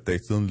Arab if they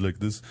sound like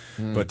this.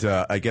 Hmm. But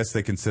I guess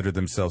they consider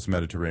themselves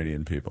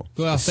Mediterranean people.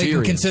 Well, they can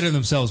Syrians. consider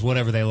themselves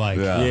whatever they like.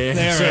 Yeah. Yeah,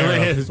 There certainly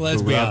we go. is.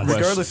 Let's be honest.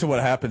 Regardless of what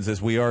happens,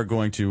 is we are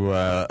going to.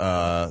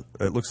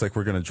 It looks like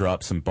we're going to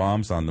drop some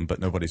bombs on them, but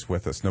nobody's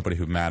with us. Nobody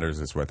who matters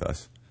is with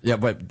us. Yeah,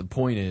 but the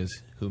point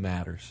is, who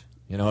matters?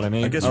 You know what I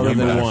mean? I guess Other we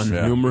than matter, one.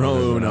 yeah. Numero Other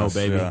than uno, us,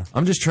 baby. yeah.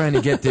 I'm just trying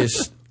to get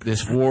this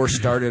war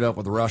started up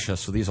with Russia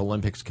so these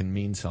Olympics can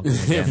mean something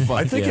again.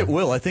 I think yeah. it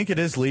will. I think it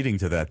is leading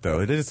to that,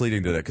 though. It is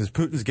leading to that because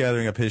Putin's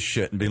gathering up his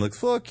shit and being like,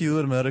 "Fuck you,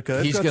 America!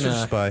 I've He's got your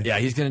gonna, spy." yeah,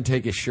 he's gonna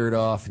take his shirt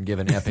off and give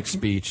an epic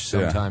speech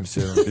sometime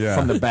soon Yeah.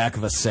 from the back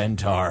of a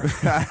centaur.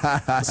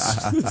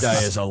 This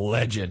guy is a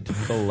legend.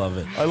 I love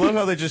it. I love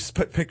how they just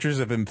put pictures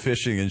of him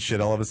fishing and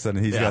shit. All of a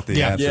sudden, he's got the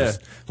Yeah. answers.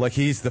 Like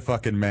he's the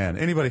fucking man.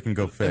 Anybody can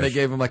go fish. And they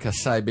gave him like a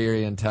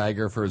Siberian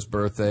tiger for his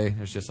birthday.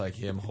 It's just like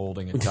him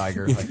holding a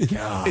tiger. Like,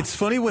 God. It's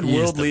funny when He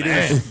is world the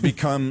leaders man.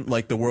 become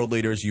like the world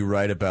leaders you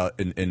write about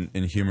in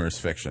humorous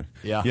fiction.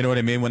 Yeah. You know what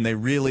I mean? When they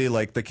really,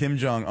 like the Kim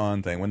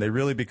Jong-un thing, when they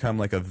really become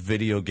like a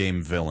video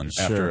game villain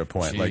after a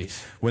point. Like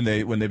Jeez. when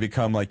they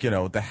become like, you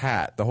know, the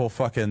hat, the whole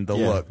fucking, the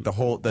Yeah. look, the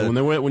whole, the,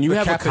 When you the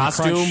have a Captain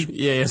costume, Crunch-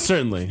 yeah,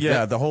 certainly.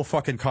 yeah, the whole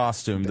fucking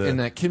costume. And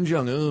that Kim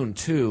Jong-un,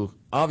 too,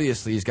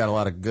 obviously he's got a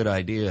lot of good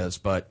ideas,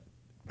 but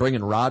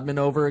bringing Rodman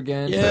over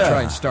again to Yeah.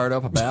 try and start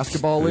up a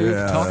basketball league?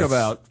 Yeah, Talk that's-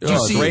 about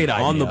you see- great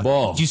idea. On the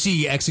ball. Did you see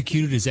he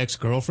executed his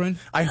ex-girlfriend?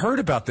 I heard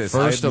about this.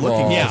 First I'm of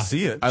looking all, to Yeah.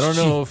 see it. I don't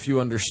know if you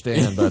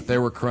understand, but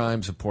there were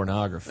crimes of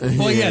pornography.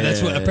 Well, yeah,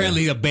 that's what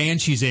apparently a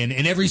band she's in,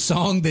 and every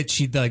song that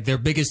she like, their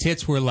biggest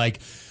hits were like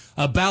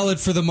a ballad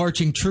for the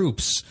marching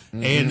troops,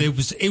 and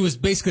it was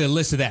basically a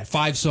list of that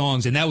 5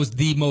 songs, and that was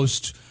the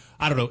most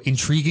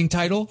intriguing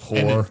title.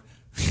 And then-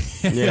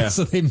 Yeah.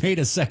 so they made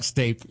a sex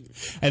tape,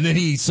 and then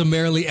he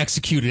summarily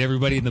executed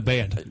every in the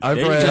band. I've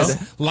There you read, go.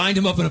 Just lined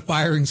him up in a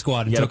firing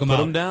squad and You gotta took him put out.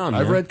 them down.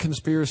 I've man. read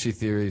conspiracy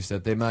theories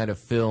that they might have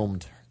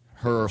filmed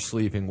her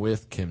sleeping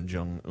with Kim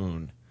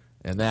Jong-un.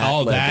 And that Oh,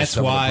 led to that's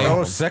some of the why. Oh,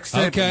 problems. sex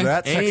tape. Okay.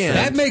 That sex And- tape.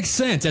 That makes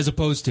sense as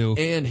opposed to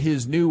And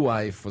his new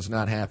wife was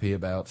not happy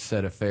about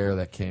said affair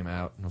that came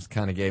out and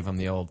kind of gave him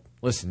the old,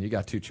 listen, you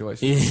got 2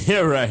 choices. Yeah,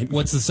 right.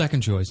 what's the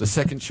second choice? The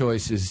second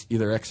choice is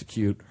either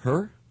execute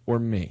her or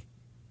me.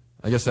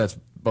 I guess that's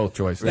both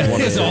choices.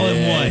 It's all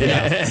in one.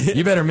 Yeah.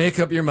 You better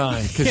make up your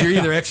mind because you're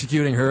either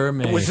executing her or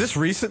me. Was this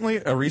recently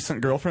a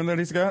recent girlfriend that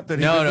he's got? That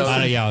he No, did no. this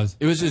to? Yeah.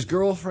 It was his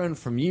girlfriend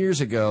from years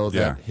ago that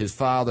Yeah. his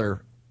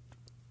father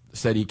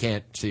said he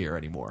can't see her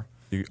anymore.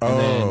 You- And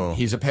oh. then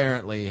he's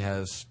apparently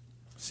has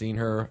seen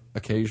her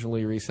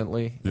occasionally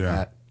recently.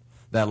 Yeah.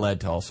 That led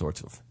to all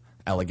sorts of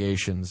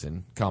allegations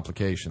and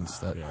complications.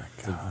 That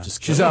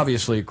Just she's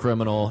obviously a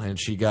criminal and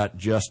she got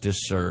justice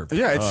served.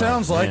 Yeah, it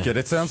sounds like man. it.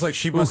 It sounds like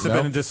she must have no.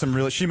 been into some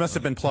real. She must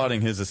have been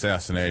plotting his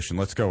assassination.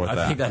 Let's go with I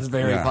that. think that's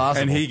very Yeah.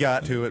 possible. And he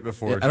got to it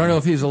before. I don't know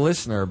if he's a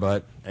listener,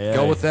 but Yeah.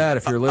 go with that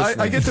if you're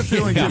listening. I get the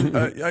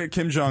feeling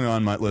Kim Jong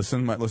Un might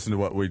listen to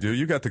what we do.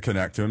 You got to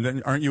connect to him.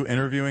 Then aren't you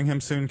interviewing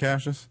him soon,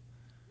 Cassius?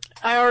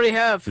 I already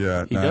have.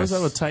 Yeah, He does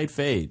have a tight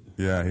fade.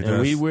 Yeah, he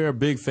and does. we're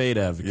big fade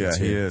advocates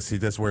Yeah, he here. is. He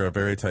does wear a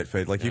very tight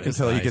fade. Like you can it's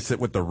tell, he nice. gets it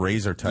with the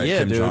razor tight. Yeah,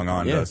 Kim dude. Jong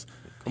Un Yeah. does.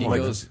 He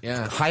goes,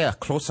 yeah. Higher,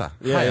 closer.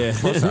 Yeah, higher, yeah.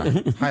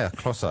 closer. Higher,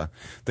 closer.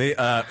 They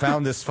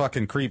found this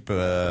fucking creep.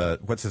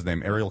 What's his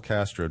name? Ariel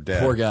Castro,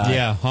 dead. Poor guy.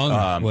 Yeah,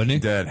 hung, wasn't he?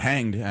 Dead,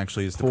 hanged.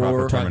 Actually, is the Poor-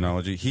 proper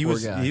terminology. He poor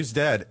was guy. he's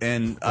dead,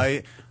 and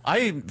I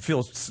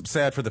feel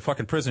sad for the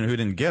fucking prisoner who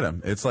didn't get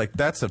him. It's like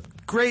that's a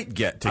great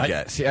get to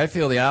get. See, I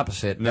feel the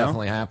opposite No?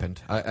 definitely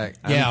happened. Yeah,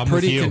 I'm I'm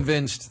pretty with you.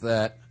 convinced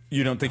that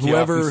You don't think he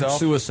whoever offed himself?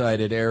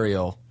 suicided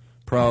Ariel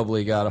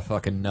probably got a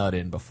fucking nut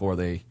in before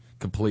they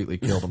completely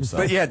killed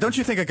himself. But yeah, don't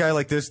you think a guy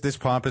like this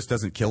pompous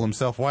doesn't kill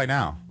himself? Why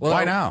now? Well,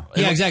 Why now?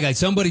 Yeah, exactly. Like,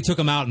 somebody took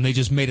him out and they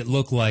just made it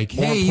look like,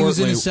 More hey, he was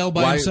in a importantly, cell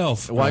by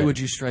himself. Why would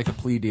you strike a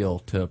plea deal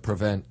to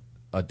prevent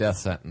a death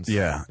sentence?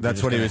 Yeah,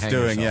 that's You're what he just was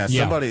gonna doing. hang Yeah, yourself.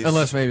 somebody.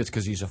 Unless maybe it's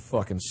because he's a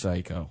fucking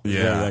psycho.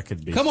 Yeah, that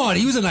could be. Come on,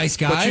 he was a nice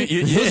guy. But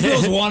Those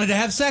girls wanted to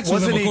have sex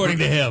with him, according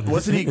to him.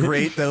 Wasn't he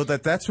great though?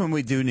 That's when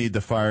we do need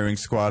the firing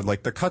squad,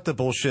 like the cut the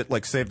bullshit,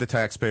 like save the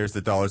taxpayers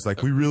the dollars.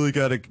 Like we really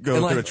got to go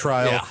And, through like, a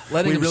trial. yeah,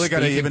 letting we him really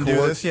got to speak in even do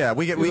court. this. Yeah,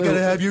 we got to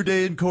have your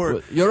day in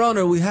court. Your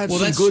Honor, we had some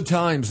that's- good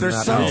times. in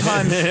There's that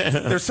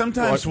house.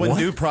 sometimes when What?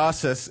 due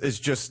process is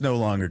just no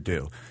longer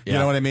due. You Yeah.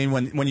 know what I mean?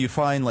 When you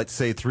find, let's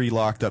say, 3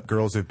 locked up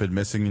girls who've been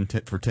missing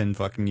for 10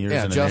 fucking years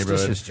Yeah, in a justice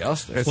neighborhood. is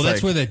justice. It's Well, that's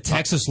like- where the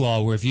Texas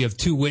law, where if you have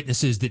 2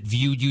 witnesses that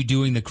viewed you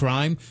doing the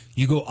crime,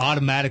 you go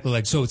automatically,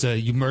 like, so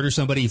you murder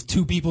somebody, if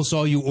 2 people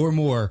saw you or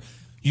more,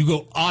 you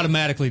go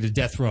automatically to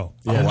death row.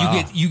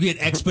 wow. You get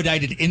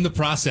expedited in the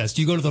process.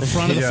 You go to the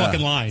front of the Yeah. fucking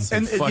line.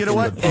 And you know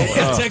what?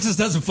 Texas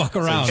doesn't fuck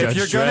around. If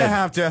you're Judge going to Dredd.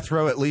 have death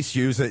row, at least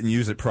use it and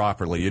use it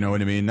properly. You know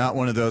what I mean? Not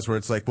one of those where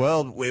it's like,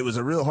 well, it was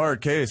a real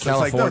hard case. It's like,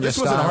 no, California this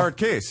wasn't a style. hard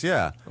case.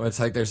 Yeah. Well,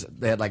 it's like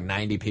they had like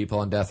 90 people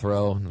on death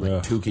row, and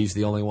like Tukey's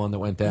the only one that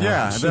went down.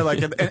 Yeah. They're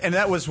like, and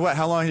that was what?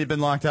 How long had he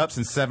been locked up?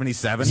 Since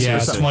 77? Yeah, or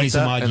something 20 like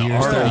some that? odd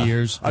years, 30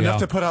 years. Enough Yeah.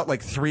 to put out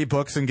like 3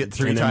 books and get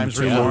 3 And then times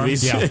 2 reformed.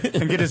 movies. Yeah.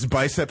 And get his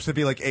biceps to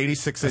be like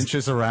 86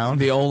 inches around.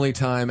 The only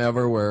time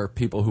ever where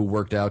people who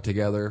worked out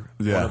together,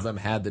 Yeah. one of them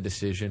had the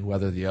decision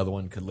whether the other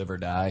one could live or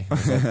die. It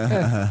was like,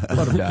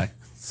 let him die.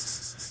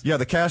 Yeah,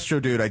 the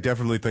Castro dude, I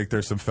definitely think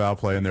there's some foul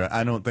play in there.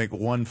 I don't think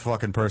one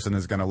fucking person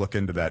is going to look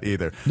into that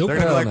either. Nope. They're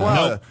going to be like, Hell no.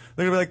 wow, Nope.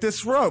 they're going to be like,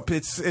 this rope,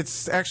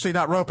 it's actually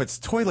not rope, it's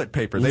toilet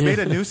paper. They made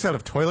a new set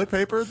of toilet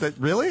paper? That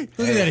really?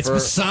 Look at that. It's for-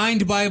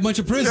 signed by a bunch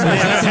of prisoners.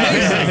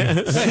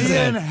 That's amazing. See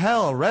in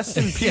hell. Rest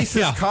in peace,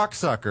 Yeah. this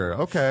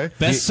cocksucker. Okay.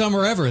 Best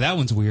summer ever. That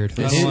one's weird.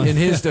 In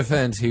his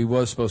defense, he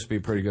was supposed to be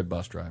a pretty good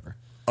bus driver.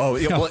 Oh,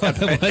 yeah, well,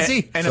 Was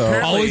he? And So-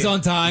 apparently, Always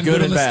on time, Good good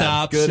on and the bad.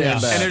 stops. Good and yeah.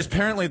 bad. And there's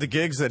apparently the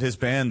gigs that his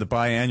band, the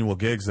biannual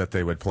gigs that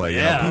they would play.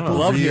 Yeah, people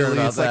love hearing really,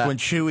 about it's like that. when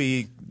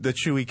the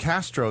Chewy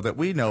Castro that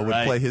we know would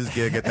Right. play his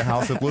gig at the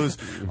House of Blues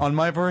on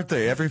my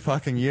birthday every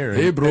fucking year.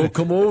 Hey, bro, And-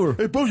 come over.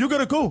 Hey, bro, you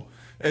gotta go.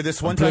 And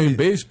this one Playing time,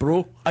 bass,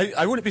 bro.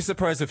 I wouldn't be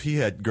surprised if he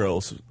had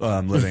girls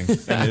living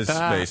in his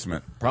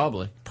basement.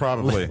 Probably.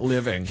 Probably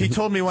Living. He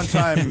told me one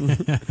time.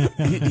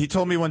 he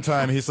told me one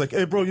time. He's like,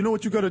 "Hey, bro, you know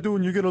what you got to do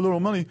when you get a little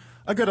money?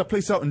 I got a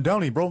place out in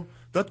Downey, bro.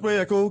 That way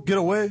I go get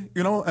away,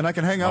 and I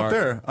can hang out Art.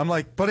 there." I'm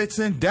like, "But it's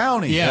in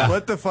Downey. Yeah.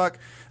 What the fuck?"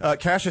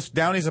 Cassius,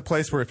 Downey's a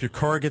place where if your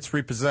car gets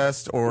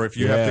repossessed, or if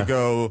you have to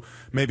go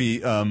maybe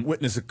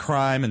witness a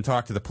crime and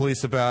talk to the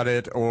police about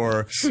it,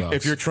 or Sucks.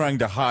 if you're trying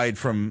to hide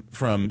from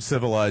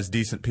civilized,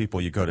 decent people,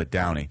 you go to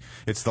Downey.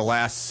 It's the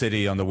last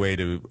city on the way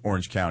to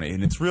Orange County,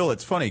 and it's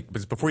funny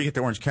because before you get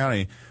to Orange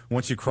County,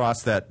 once you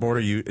cross that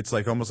border, it's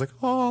like almost like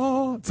it's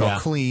all Yeah.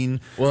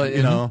 clean. Well,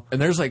 and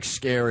and there's like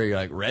scary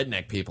like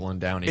redneck people in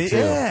Downey too.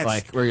 Yeah, it's-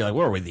 Like where you're like,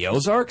 where are we? The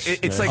Ozarks?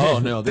 It's like oh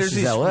no, this there's is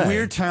these LA.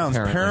 weird towns: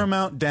 apparently.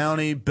 Paramount,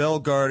 Downey, Bell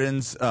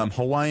Gardens,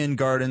 Hawaiian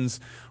Gardens.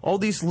 All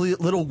these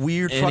little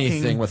weird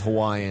Anything fucking with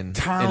Hawaiian in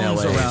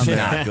towns LA around is there.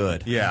 not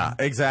good. Yeah,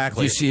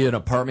 exactly. You see an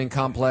apartment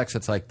complex,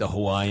 it's like the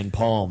Hawaiian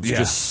Palms. Yeah.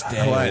 Just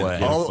stay But away.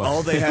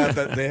 All they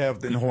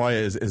have in Hawaii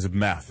is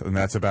meth, and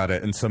that's about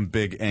it. And some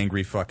big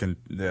angry fucking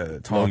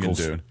Tongan Locals.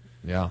 dude.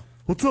 Yeah.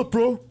 What's up,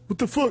 bro? What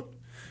the fuck?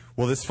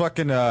 Well, this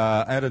fucking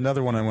I had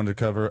another one I wanted to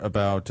cover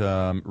about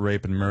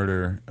rape and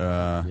murder.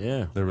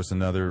 Yeah. There was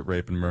another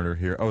rape and murder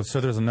here. Oh,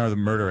 so there's another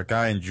murder. A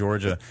guy in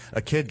Georgia,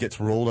 a kid gets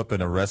rolled up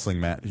in a wrestling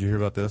mat. Did you hear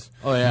about this?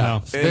 Oh yeah. No.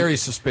 It's very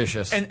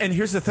suspicious. And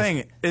here's the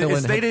thing: Fill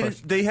is in they head didn't.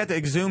 first. They had to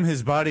exhume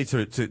his body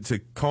to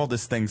call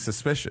this thing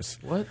suspicious.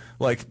 What?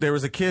 Like there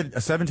was a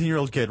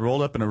 17-year-old kid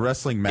rolled up in a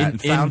wrestling mat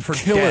and In found for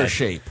killer dead.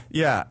 shape.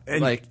 Yeah,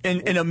 and, Like,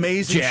 in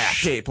amazing jacked.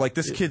 shape. Like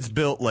this kid's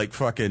built like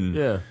fucking.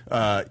 Yeah.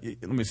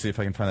 Let me see if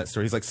I can find that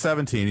story. He's like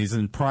 17. He's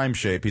in prime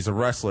shape. He's a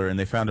wrestler, and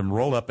they found him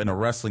rolled up in a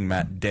wrestling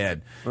mat,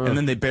 dead. And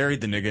then they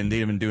buried the nigga and didn't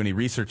even do any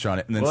research on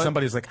it. And then What?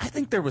 somebody's like, "I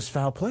think there was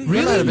foul play."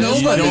 Really?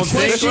 Nobody don't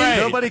think questioned? right.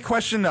 Nobody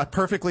questioned a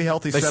perfectly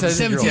healthy They said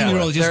 17-year-old.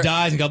 17-year-old just Their-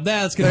 dies and go,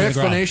 let's get Their him on the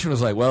ground. explanation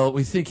was like, well,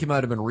 we think he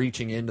might have been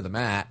reaching into the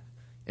mat,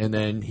 and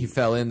then he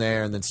fell in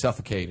there and then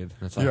suffocated.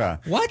 And it's like, Yeah.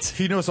 What?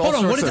 He knows all Hold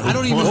on, sorts what is, of- I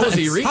don't even What know. was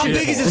he How reaching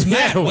big is for? this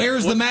mat? Yeah, Where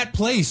is the mat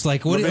placed?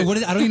 Like, what is,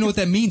 I don't even know what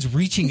that means,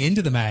 reaching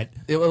into the mat.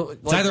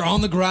 It's either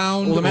on the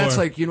ground Well, the mat's or...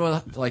 like,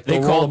 like They they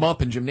roll call- them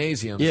up in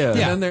gymnasiums. Yeah. And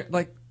Yeah. then they're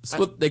like, It's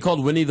what they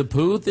called Winnie the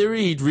Pooh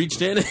theory. He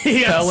reached in,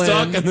 he got Fell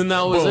stuck, in. and then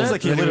that was Well, it. it's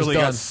like he Then he was literally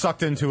done. got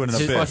sucked into an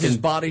his, abyss. his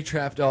body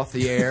trapped off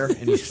the air,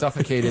 and he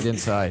suffocated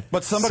inside.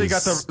 But somebody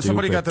got This the is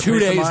somebody got the 2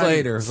 piece of days mind-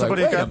 later, it's like,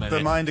 somebody wait a got the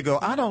minute. mind to go.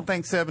 I don't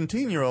think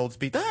 17-year-olds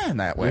be dying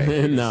that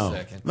way. no.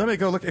 Second. Let me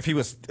go look. If he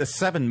was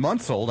 7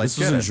 months old, I This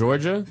was in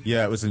Georgia?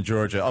 Yeah, it was in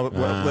Georgia.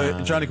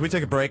 Johnny, can we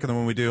take a break? And then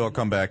when we do, I'll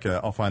come back.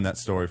 I'll find that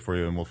story for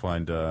you, and we'll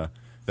find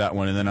that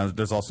one. And then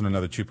there's also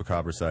another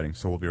chupacabra sighting.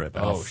 So we'll be right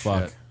back. Oh,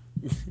 fuck.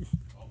 shit.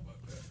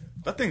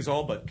 That thing's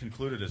all but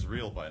concluded as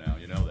real by now.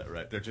 You know that,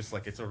 right? They're just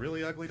like, it's a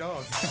really ugly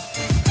dog.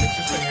 It's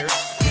just a hair.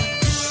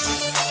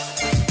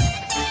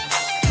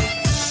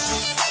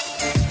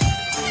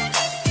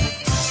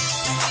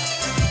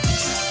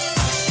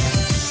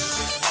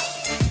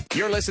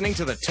 You're listening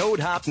to the Toad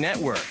Hop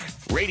Network,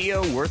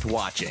 radio worth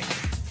watching.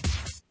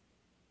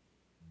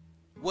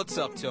 What's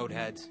up,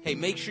 Toadheads? Hey,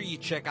 make sure you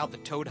check out the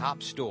Toad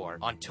Hop store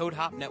on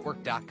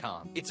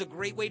ToadHopNetwork.com. It's a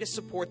great way to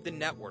support the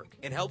network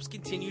and helps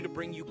continue to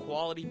bring you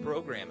quality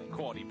programming.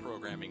 Quality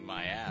programming,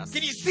 my ass.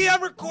 Can you see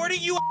I'm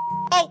recording you?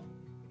 Oh!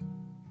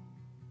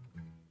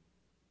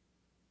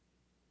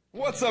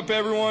 What's up,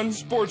 everyone?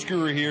 Sports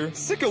Guru here.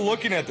 Sick of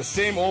looking at the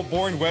same old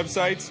boring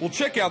websites? Well,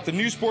 check out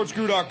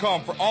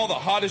thenewsportsguru.com for all the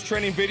hottest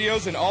trending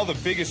videos and all the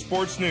biggest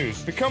sports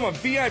news. Become a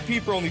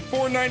VIP for only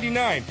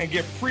 $4.99 and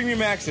get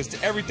premium access to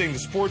everything the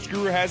Sports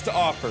Guru has to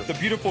offer. The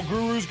beautiful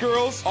gurus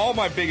girls, all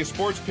my biggest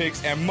sports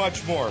picks, and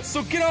much more.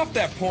 So get off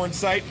that porn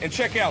site and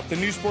check out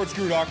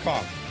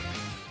thenewsportsguru.com.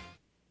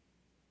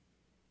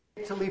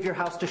 To leave your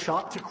house to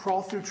shop, to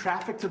crawl through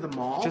traffic to the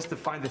mall, just to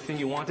find the thing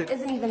you wanted.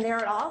 Isn't even there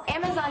at all?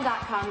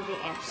 Amazon.com is the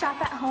answer. Shop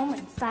at home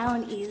in style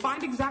and ease.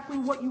 Find exactly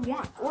what you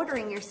want.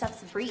 Ordering your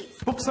stuff's a breeze.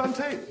 Books on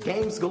tape,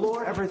 games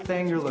galore,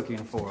 everything you're looking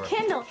for.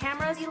 Kindle,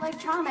 cameras,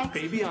 electronics.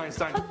 Baby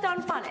Einstein. Hooked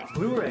on phonics.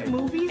 Blu-ray.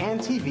 Movies.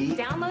 And TV.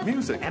 Download.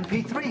 Music.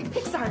 MP3.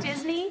 Pixar.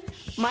 Disney.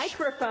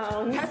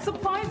 Microphones. Pet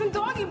supplies and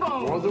doggy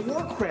bones. World of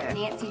Warcraft.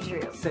 Nancy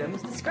Drew.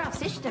 Sims. The Scruff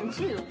System,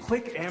 too.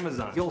 Click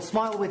Amazon. You'll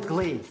smile with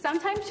glee.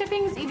 Sometimes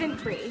shipping's even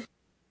free.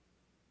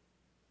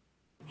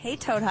 Hey,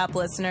 Toad Hop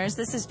listeners,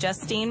 this is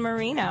Justine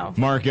Marino.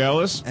 Mark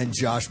Ellis. And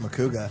Josh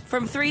Makuga.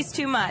 From Three's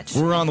Too Much.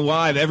 We're on the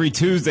live every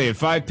Tuesday at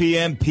 5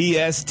 p.m.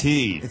 PST.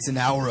 It's an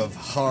hour of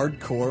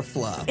hardcore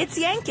flop. It's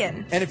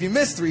yankin'. And if you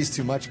missed Three's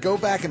Too Much, go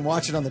back and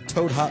watch it on the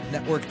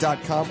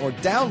ToadHopNetwork.com or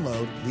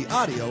download the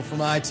audio from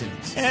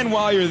iTunes. And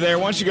while you're there,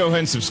 why don't you go ahead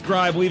and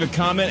subscribe, leave a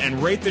comment,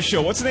 and rate the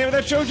show. What's the name of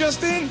that show,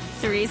 Justine?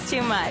 Three's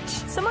Too Much.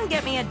 Someone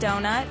get me a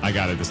donut. I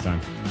got it this time.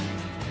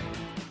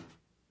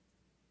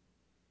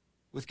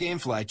 With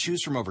GameFly,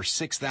 choose from over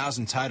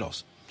 6,000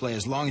 titles. Play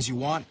as long as you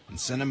want and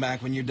send them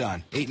back when you're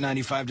done.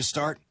 $8.95 to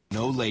start,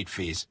 no late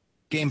fees.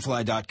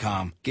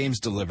 Gamefly.com. Games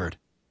delivered.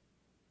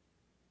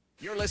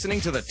 You're listening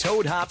to the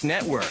Toad Hop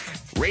Network,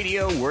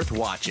 radio worth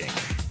watching.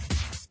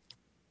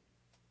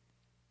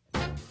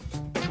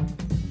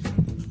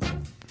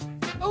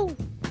 Oh.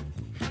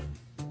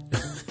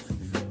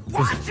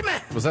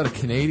 Was that a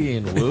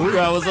Canadian woo?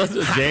 Yeah, was that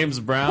James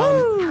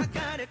Brown?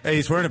 Hey,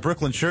 he's wearing a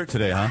Brooklyn shirt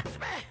today, huh?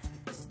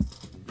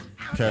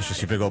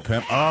 Cassius, you big old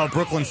pimp. Oh,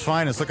 Brooklyn's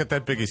finest. Look at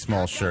that Biggie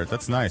Small shirt.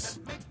 That's nice.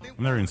 I've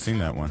never even seen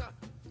that one.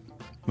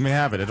 Let me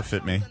have it. It'll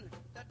fit me.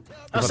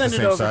 I'll send it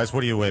over. About the same size.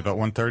 What do you weigh? About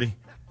 130?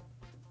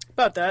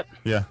 About that.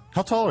 Yeah.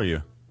 How tall are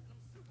you?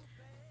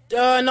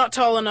 Not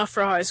tall enough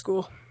for high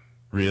school.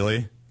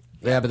 Really?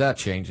 Yeah, but that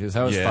changes.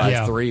 I was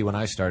 5'3" when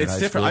I started It's high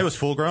different. school. I was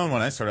full grown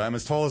when I started. I'm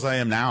as tall as I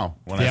am now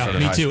when I started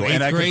me high too. school. Eighth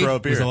And I grade could grow a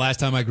beard. was the last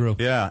time I grew.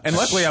 Yeah, and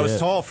luckily I was Shit.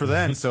 tall for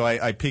then, so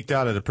I peaked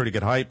out at a pretty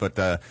good height, but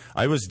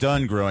I was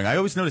done growing. I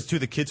always noticed, too,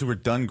 the kids who were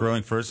done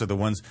growing first are the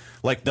ones,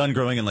 like, done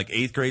growing in, like,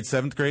 8th grade,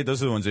 7th grade.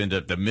 Those are the ones who end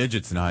up the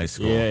midgets in high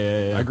school.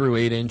 Yeah. I grew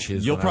 8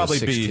 inches. You'll when I was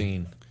probably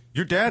 16. be...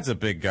 Your dad's a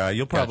big guy.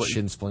 You'll Got probably...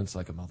 shin splints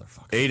like a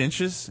motherfucker. 8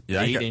 inches?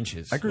 Yeah, 8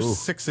 inches. I grew Ooh.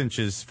 6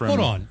 inches from... Hold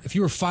on. If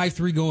you were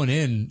 5'3" going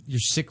in, you're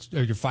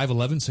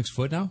 5'11", 6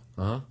 foot now?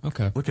 Uh-huh.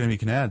 Okay. Look at him. He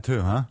can add,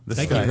 too, huh? This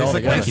Thank guy. you. He's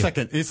like, wait a Thank you.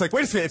 second. He's like,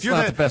 wait a second. If It's you're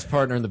not the best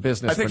partner in the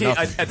business I think for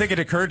nothing. I think it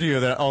occurred to you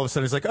that all of a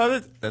sudden he's like,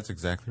 oh, that's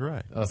exactly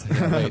right. I was like,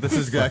 yeah, wait. This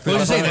is exactly Well,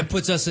 right. just saying that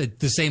puts us at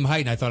the same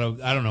height, and I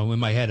thought, I don't know, in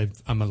my head,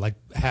 I'm like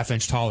half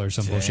inch taller or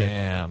some bullshit.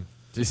 Damn.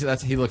 Do you see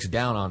he looks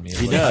down on me.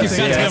 He does.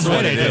 You're That's goddamn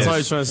what right it it is. That's is. all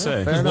he's trying to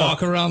say. Fair Just enough.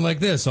 walk around like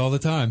this all the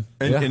time.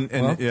 I've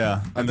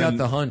got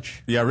the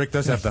hunch. Yeah, Rick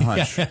does have the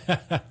hunch.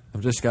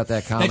 I've just got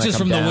that comic. That's just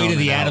I'm from the down weight of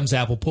the and out. Adam's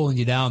apple pulling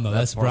you down, though.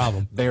 That's the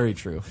problem. Very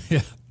true.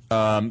 Yeah.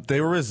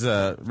 There was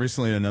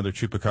recently another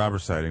chupacabra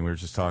sighting. We were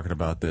just talking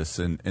about this,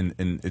 and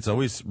it's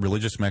always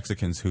religious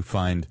Mexicans who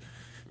find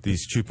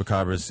these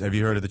chupacabras. Have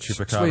you heard of the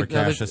chupacabra, Wait,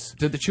 now, Cassius?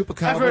 did the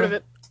chupacabra? I've heard of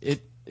it.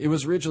 It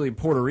was originally a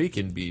Puerto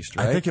Rican beast,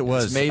 right? I think it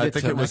was. It's made I it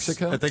think to it was,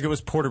 Mexico? I think it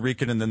was Puerto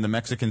Rican, and then the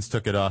Mexicans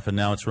took it off, and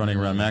now it's running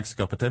around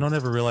Mexico. But they don't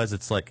ever realize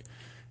it's like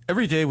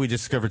every day we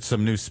discovered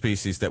some new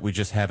species that we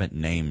just haven't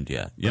named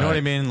yet. You know what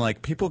I mean?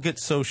 Like people get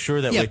so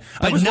sure that Yeah, I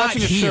but was not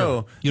watching a here.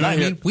 show. You know not what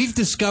I here. mean? We've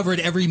discovered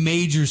every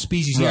major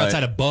species here Right.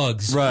 outside of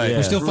bugs. Right.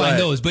 We still find Right.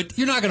 those, but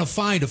you're not going to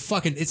find a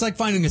fucking. It's like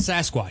finding a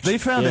Sasquatch. They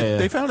found it.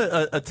 They found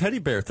a teddy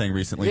bear thing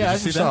recently. Yeah,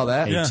 Did you I see saw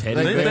that. Yeah.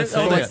 Teddy bear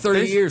thing? For like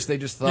 30 years, they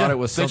just thought it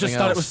was something They just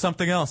thought else. it was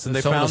something else, and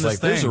they someone found was this like,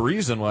 "There's thing. a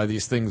reason why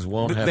these things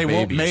won't have They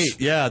won't babies." mate.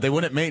 Yeah, they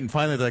wouldn't mate, and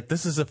finally they're like,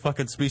 this is a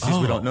fucking species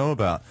we don't know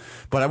about.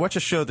 But I watched a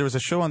show. There was a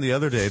show on the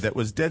other day that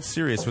was dead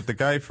serious with the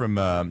guy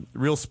from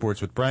Real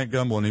Sports with Bryant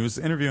Gumbel, and he was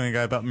interviewing a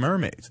guy about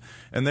mermaids,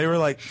 and they were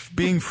like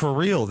being for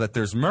real that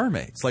there's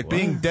mermaids, like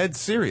being dead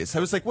serious. I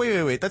was like,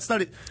 wait, that's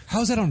not it.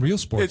 How's that on Real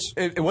Sports?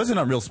 It wasn't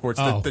on Real Sports.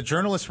 Oh. The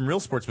journalist from Real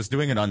Sports was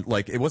doing it on,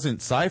 like, it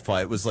wasn't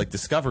Sci-Fi. It was like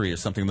Discovery or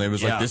something. They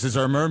was like, this is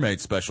our mermaid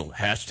special.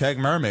 #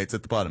 mermaids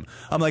at the bottom.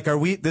 I'm like,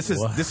 this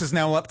is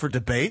now up for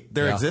debate,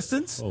 their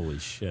existence? Holy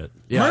shit.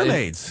 Yeah,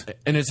 mermaids.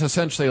 And it's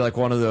essentially like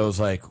one of those,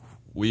 like,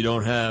 we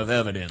don't have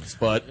evidence,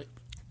 but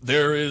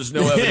there is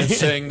no evidence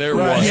saying there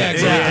was. Yeah,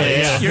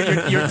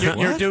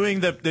 exactly.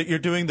 You're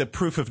doing the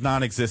proof of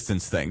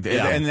non-existence thing,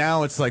 and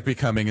now it's like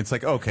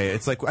okay,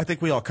 it's like I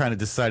think we all kind of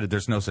decided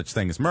there's no such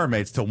thing as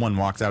mermaids till one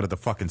walks out of the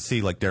fucking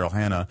sea like Daryl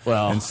Hannah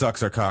and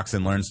sucks our cocks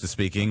and learns to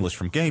speak English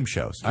from game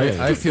shows.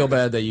 I feel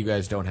bad that you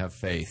guys don't have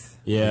faith.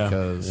 Yeah,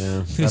 because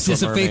is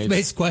this a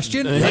faith-based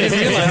question? I didn't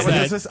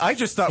realize that. I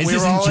just thought is we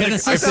this were all in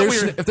Genesis?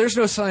 If there's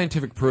no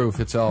scientific proof,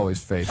 it's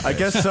always faith. I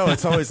guess so.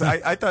 It's always.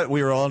 I thought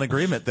we were all in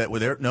agreement that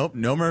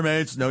no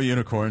mermaids, no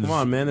unicorns. Come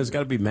on, man. There's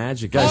got to be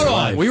magic. Guys, Hold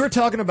on. we were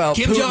talking about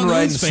Kim Putin Jong-un's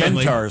riding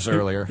family. centaurs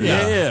earlier.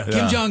 Yeah.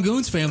 Kim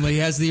Jong-un's family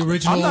has the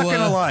original. I'm not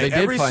gonna lie. They did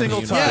Every find single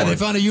a time. Yeah, they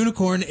found a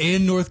unicorn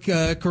in North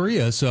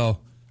Korea. So.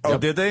 Oh,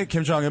 did they?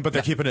 Kim Jong-un, but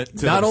they're keeping it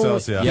to Not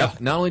themselves. only,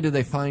 not only did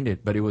they find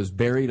it, but it was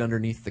buried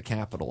underneath the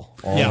Capitol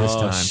all this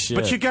time. Shit.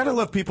 But you gotta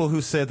love people who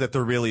said that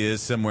there really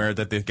is somewhere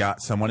that they've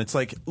got someone. It's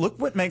like, look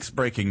what makes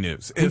breaking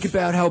news. Think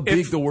about how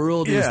big the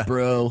world is,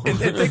 bro. And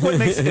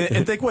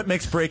think what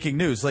makes breaking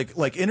news.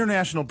 Like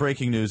international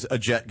breaking news, a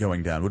jet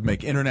going down would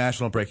make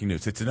international breaking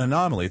news. It's an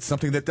anomaly. It's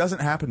something that doesn't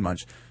happen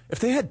much. If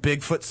they had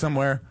Bigfoot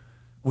somewhere,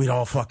 we'd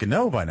all fucking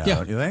know by now,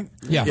 don't you think?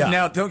 Yeah.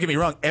 Now, don't get me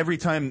wrong. Every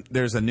time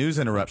there's a news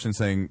interruption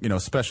saying,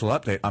 special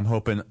update, I'm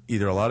hoping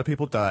either a lot of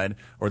people died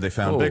or they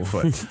found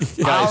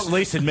Bigfoot. I'll at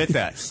least admit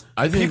that.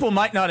 People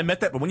might not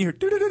admit that, but when you hear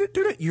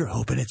do-do-do-do-do, you're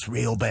hoping it's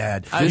real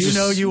bad. You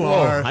know you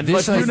are. And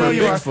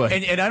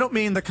I don't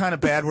mean the kind of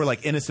bad where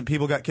like innocent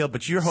people got killed,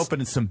 but you're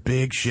hoping some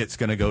big shit's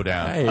going to go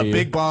down. Hey. A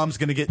big bomb's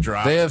going to get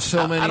dropped. They have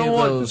so many of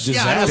those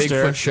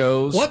Bigfoot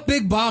shows. What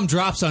big bomb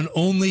drops on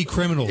only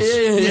criminals?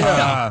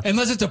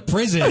 Unless it's a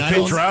prison.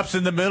 It drops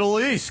in the Middle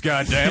East,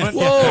 goddammit.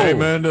 Whoa.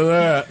 Amen to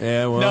that.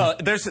 Yeah, well. No,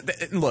 there's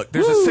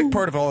a sick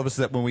part of all of us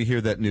that when we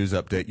hear that news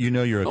update,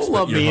 you're I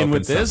love being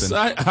with this.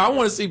 something. I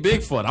want to see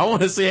Bigfoot. I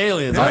want to see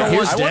aliens. I don't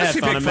want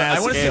death on a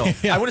mass scale.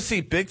 I want to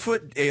see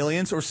Bigfoot,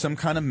 aliens, or some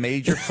kind of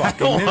major I fucking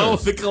don't know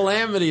news. the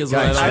calamity is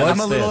Guys, what I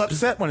I'm a little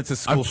upset when it's a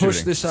school I've shooting.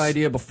 pushed this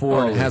idea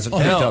before and it hasn't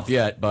picked up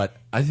yet, but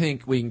I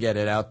think we can get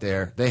it out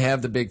there. They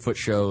have the Bigfoot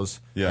shows.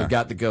 Yeah. They've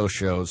got the ghost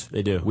shows.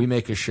 They do. We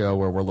make a show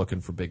where we're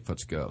looking for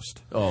Bigfoot's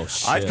ghost. Oh,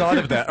 shit. I thought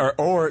of that,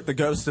 or the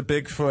ghost of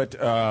Bigfoot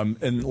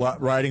and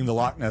riding the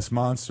Loch Ness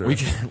monster. We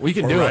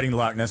can or do riding it. the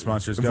Loch Ness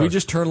monster's If ghost. we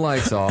just turn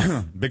lights off,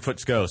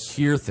 Bigfoot's ghost.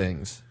 hear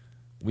things,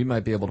 we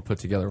might be able to put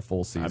together a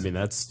full season. I mean,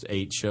 that's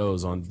 8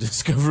 shows on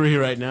Discovery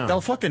right now.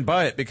 They'll fucking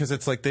buy it because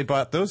it's like they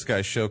bought those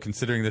guys' show,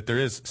 considering that there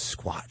is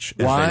Squatch.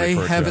 as Why they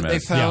refer to haven't him they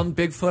as. found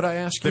Bigfoot, I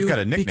ask you? They've got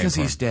a nickname Because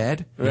for he's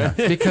him. dead.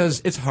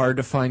 Because it's hard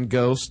to find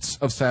ghosts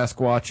of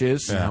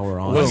Sasquatches. Yeah. Now we're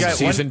on. Well,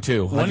 season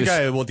 2. One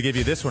guy will give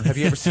you this one. Have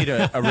you ever seen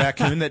a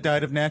raccoon that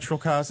died of natural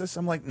causes?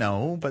 I'm like,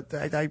 no, but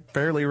I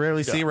fairly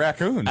rarely see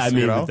raccoons. I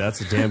mean, you know? but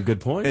that's a damn good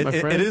point, my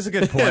friend. It is a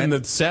good point. And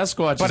the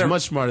Sasquatch But is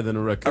much smarter than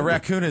a raccoon. A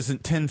raccoon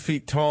isn't 10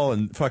 feet tall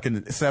and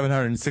fucking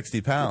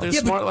 760 pounds. They're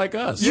smart like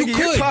us.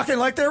 You're talking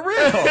like they're real.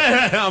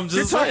 I'm just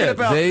You're talking saying.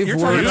 about. They've You're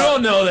worked- talking You about.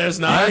 don't know there's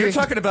not. You're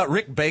talking about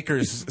Rick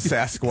Baker's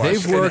Sasquatch.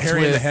 They've and worked Harry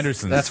and the with.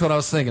 Hendersons. That's what I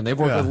was thinking. They've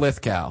worked Yeah. with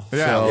Lithgow.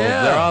 Yeah. So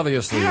Yeah. they're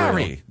obviously real.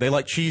 Harry. They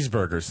like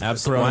cheeseburgers.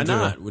 Absolutely. Why Thrown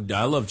into not?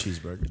 I love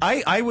cheeseburgers.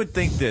 I would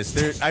think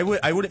this. I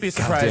wouldn't be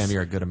surprised. Damn,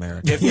 you're a good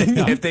American.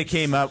 if they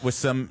came up with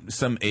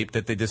some ape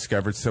that they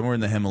discovered somewhere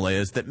in the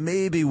Himalayas that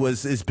maybe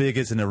was as big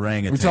as an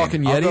orangutan. We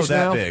talking I'll go Yetis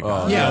that now? big.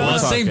 Oh. Yeah, well, we're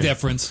same talking.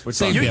 difference.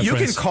 Same You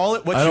difference. can call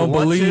it what I you don't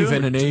want believe to.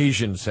 in an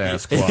Asian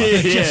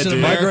Sasquatch. Just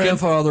an My American.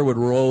 grandfather would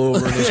roll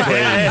over in his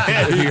grave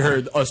if he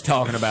heard us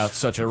talking about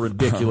such a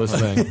ridiculous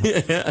thing.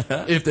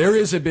 If there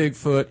is a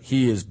Bigfoot,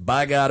 he is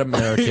by God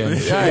American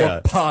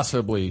or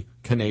possibly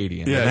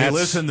Canadian. Yeah, And he that's-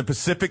 lives in the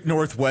Pacific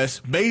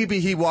Northwest. Maybe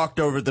he walked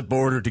over the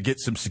border to get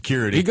some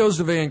security. He goes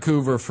to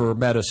Vancouver for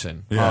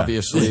medicine. Yeah.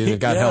 Obviously, they've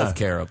got Yeah. health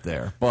care up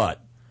there,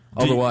 but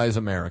otherwise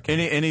American.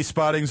 Any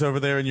spottings over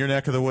there in your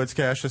neck of the woods,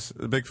 Cassius?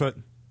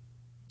 Bigfoot?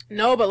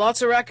 No, but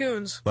lots of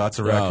raccoons. Lots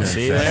of Oh, raccoons.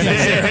 see?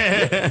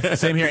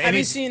 Same here. Have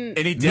you seen?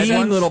 Any dead Mean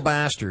ones? little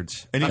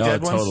bastards. Any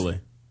dead ones? Totally.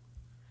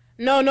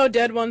 No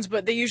dead ones,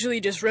 but they usually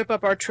just rip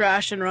up our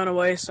trash and run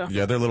away. So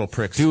Yeah, they're little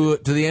pricks. Do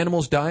the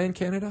animals die in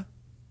Canada?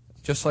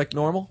 Just like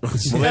normal?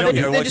 yeah,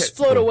 they just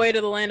float away to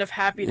the land of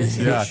happiness.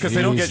 Yeah, because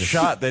they don't get Jesus.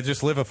 shot. They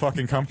just live a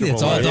fucking comfortable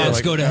It's all life. dogs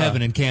Like, go to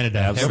heaven in Canada.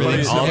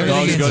 Absolutely. All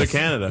dogs go to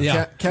Canada.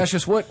 Yeah.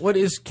 Cassius, what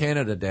is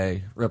Canada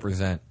Day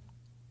represent?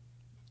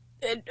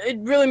 It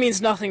really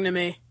means nothing to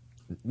me.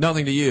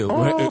 Nothing to you.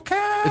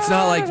 It's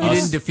not like you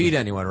didn't defeat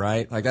anyone,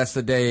 right? Like that's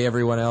the day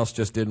everyone else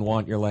just didn't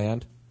want your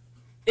land.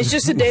 It's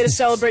just a day to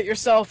celebrate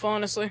yourself,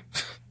 honestly,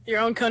 your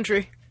own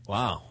country.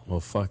 Wow. Well,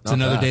 fuck. It's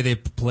another day they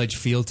pledge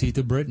fealty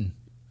to Britain.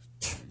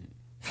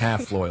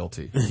 half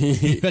loyalty.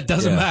 That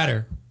doesn't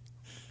matter.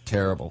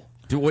 Terrible.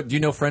 Do you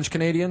know French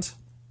Canadians?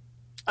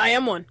 I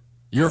am one.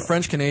 You're a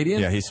French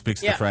Canadian? Yeah, he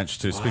speaks Yeah. the French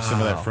too. Speak some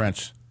of that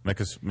French. Make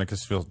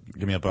us feel.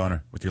 Give me a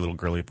boner with your little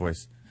girly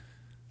voice.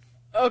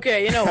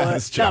 Okay, you know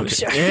what? No, I'm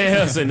sure.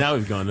 Yeah, so now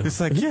we've gone. It's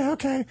like, yeah,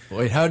 okay.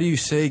 Wait, how do you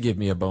say "give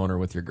me a boner"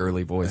 with your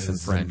girly voice in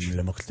French?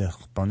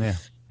 Bonheur.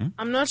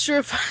 I'm not sure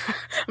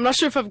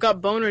if I've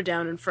got boner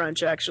down in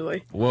French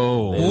actually.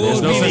 Whoa.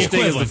 There's no Whoa, such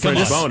thing as the come French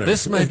on. boner.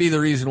 This might be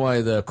the reason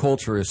why the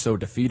culture is so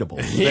defeatable.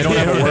 They don't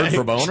have a word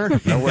for boner?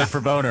 No word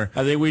for boner.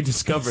 I think we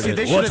discovered it.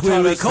 they should have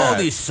taught us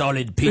that.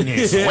 solid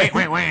penis?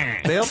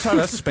 They all taught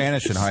us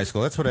Spanish in high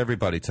school. That's what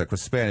everybody took,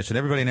 was Spanish. And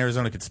everybody in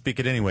Arizona could speak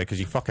it anyway because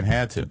you fucking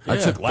had to. I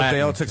took But Latin.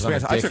 they all took 'cause I'm a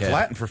Spanish. I took dickhead.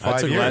 Latin for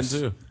 5 took years.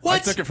 Latin, too. What? I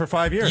took it for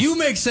 5 years. You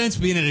make sense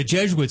being at a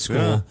Jesuit school,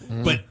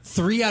 Yeah. but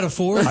 3 out of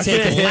 4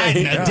 take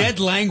Latin, a dead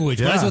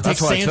language. Might as well take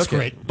That's why I took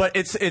Sanskrit. it. But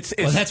it's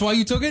Well, that's why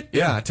you took it?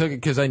 Yeah, I took it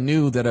because I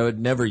knew that I would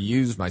never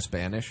use my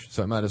Spanish,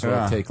 so I might as well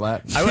Yeah. take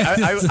Latin.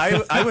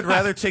 I would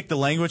rather take the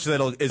language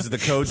that is the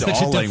code to Such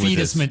all a languages.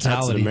 defeatist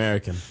mentality. That's an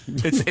American.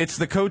 It's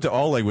the code to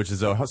all languages,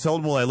 though. How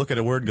seldom will I look at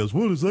a word and goes,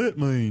 what does that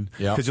mean?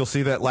 Yeah. Because you'll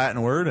see that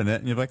Latin word in it,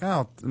 and you're like,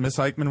 oh, Miss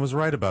Eichmann was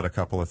right about a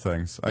couple of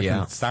things. I Yeah.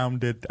 can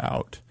sound it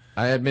out.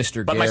 I had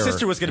Mr. But my Guerra,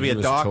 sister was going to be and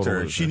a he was doctor.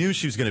 total She knew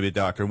she was going to be a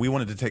doctor, and we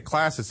wanted to take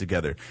classes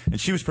together. And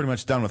she was pretty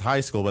much done with high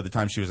school by the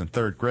time she was in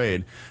 3rd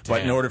grade. But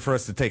in Damn. order for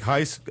us to take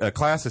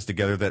classes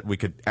together that we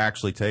could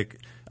actually take,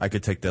 I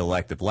could take the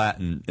elective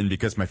Latin. And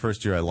because my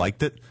first year I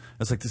liked it, I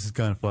was like, this is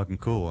kind of fucking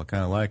cool. I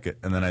kind of like it.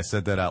 And then I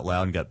said that out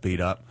loud and got beat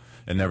up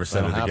and never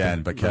said That'll it again,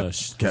 happen. but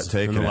Gosh, kept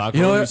taking in the it. locker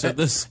You know room what? you said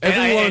this?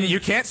 And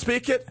you can't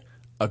speak it?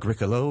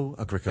 Agricolo,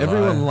 agricolo.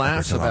 Everyone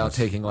laughs about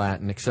taking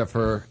Latin, except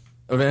for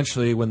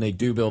eventually when they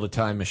do build a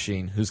time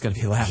machine, who's going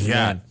to be laughing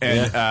Yeah,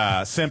 then?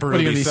 and Semper What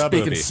are you Ubi going to be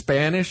speaking Sub Ubi.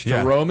 Spanish to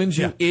Yeah. Romans,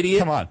 you Yeah. idiot?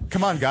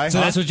 Come on, guy. So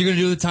huh? that's what you're going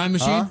to do with the time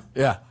machine?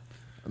 Yeah.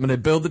 I'm going to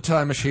build the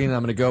time machine, and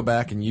I'm going to go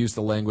back and use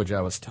the language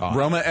I was taught.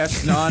 Roma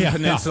est non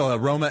peninsula,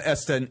 Roma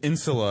est an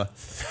insula.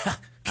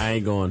 I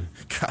ain't going.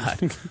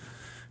 God.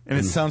 And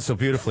it sounds so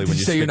beautifully when Did you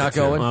you say speak you're not it, too.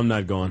 going? I'm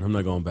not going. I'm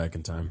not going back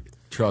in time.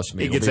 Trust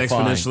me. It gets it'll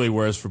be fine. exponentially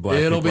worse for black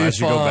It'll people be as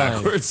you go fine.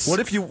 backwards. What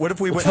if we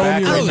went tell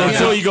back? them I don't know,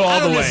 Until you go all I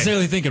the don't way.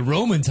 necessarily think in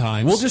Roman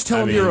times. We'll just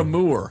tell them you're a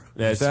Moor.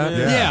 That's that-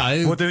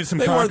 Yeah. We'll do some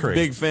They concrete. weren't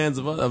big fans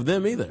of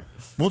them either.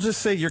 We'll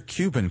just say you're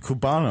Cuban,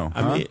 Cubano.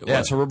 I huh? mean, Yeah,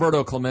 it's a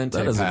Roberto Clemente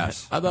that doesn't.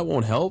 pass. That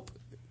won't help.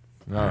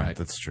 All right.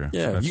 That's true.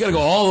 Yeah, That's you got to true.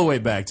 go all the way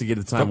back to get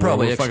the time. They'll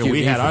probably where execute we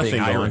me had for our being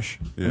thing Irish.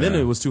 going, and then Yeah.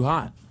 it was too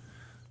hot.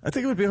 I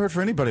think it would be hard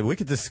for anybody. We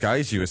could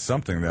disguise you as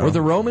something, though. Were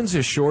the Romans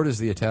as short as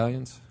the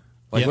Italians?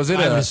 Like, Yeah, was it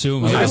I a, would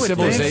assume, was it yeah. a I would think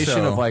civilization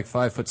so. of like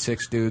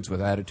 5'6" dudes with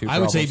attitude I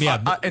would problems? say,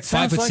 yeah, it 5'6"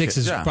 sounds like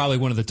is it, yeah. probably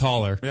one of the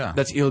taller. Yeah.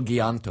 That's Il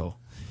Gianto.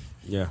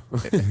 Yeah.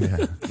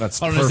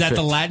 That's Oh, is that the perfect.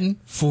 Latin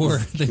for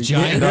the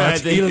giant? No,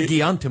 it's I think- Il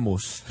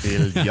Giantimus.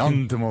 Il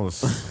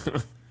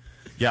Yantimos.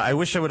 Yeah, I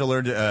wish I would have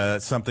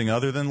learned something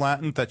other than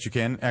Latin that you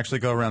can actually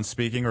go around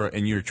speaking or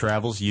in your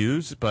travels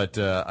use, but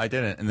I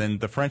didn't. And then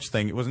the French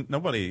thing, it wasn't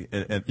nobody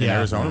in Yeah.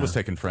 Arizona was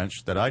taking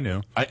French that I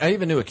knew. I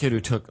even knew a kid who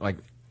took like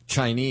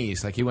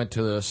Chinese. Like he went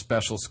to a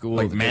special school,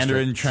 Like in the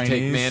Mandarin district to take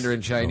Chinese?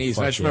 Mandarin Chinese.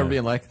 Oh, And I fuck just remember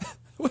yeah. being like,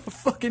 "What a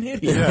fucking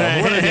idiot!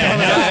 Yeah, what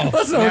a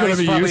That's not Now going to he's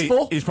be probably-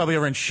 useful." He's probably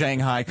over in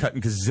Shanghai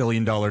cutting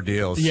gazillion-dollar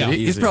deals. Yeah.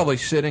 He's Easy. probably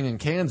sitting in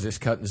Kansas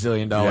cutting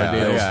zillion-dollar Yeah,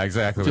 deals. yeah,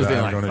 exactly, Just being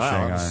without like, going to wow,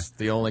 Shanghai. this is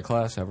the only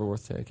class ever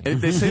worth taking.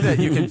 They say that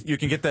you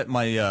can get that.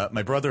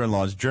 My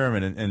brother-in-law is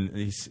German, and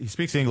he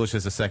speaks English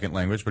as a second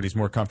language, but he's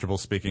more comfortable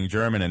speaking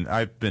German. And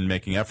I've been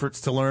making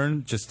efforts to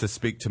learn just to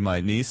speak to my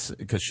niece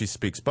because she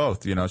speaks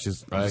both. You know,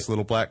 she's this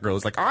little black girl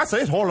is like, I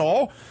say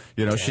hello.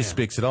 You know, she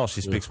speaks it all. She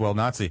speaks well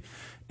Nazi.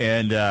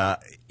 And you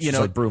It's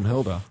know, like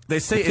Broomhilda. they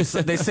say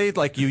they say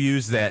like you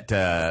use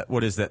that.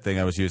 What is that thing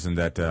I was using?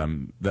 That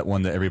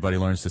one that everybody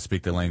learns to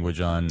speak the language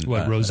on.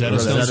 What, Rosetta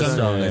Stone?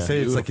 Stone. Yeah, They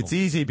say it's like beautiful. it's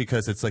easy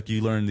because it's like you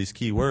learn these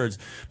key words,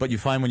 but you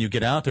find when you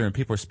get out there and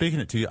people are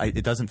speaking it to you,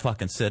 it doesn't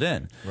fucking sit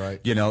in.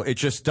 Right. You know, it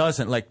just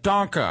doesn't. Like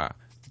donka.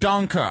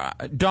 Donka,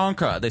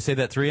 donka. They say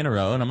that 3 in a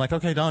row, and I'm like,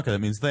 okay, donka, that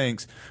means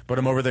thanks. But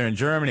I'm over there in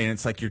Germany, and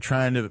it's like you're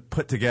trying to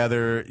put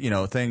together, you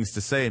know, things to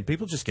say, and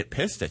people just get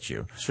pissed at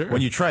you. Sure.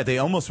 When you try, they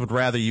almost would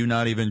rather you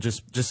not even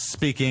just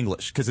speak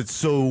English because it's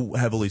so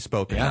heavily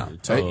spoken Yeah.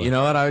 out. Hey, you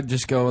know what? I would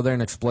just go over there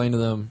and explain to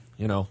them,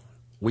 you know,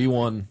 we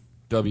won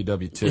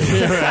WW2.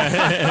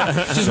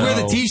 Just wear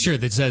the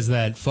T-shirt that says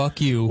that.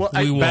 Fuck you.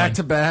 we won.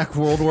 Back-to-back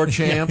World War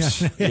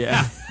champs.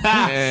 Yeah.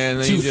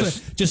 And then you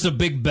just a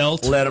big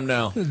belt. let them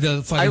know.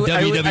 The fucking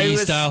WWE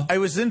style. I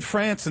was in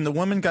France, and the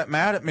woman got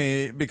mad at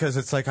me because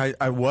it's like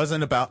I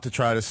wasn't about to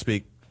try to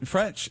speak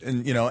French,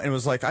 and you know, and it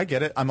was like, I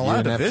get it. I'm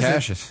allowed to didn't have visit.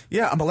 Cassius.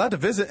 Yeah, I'm allowed to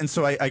visit, and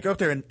so I go up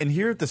there, and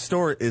here the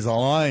store is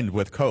aligned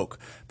with Coke,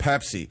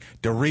 Pepsi,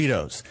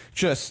 Doritos,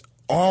 just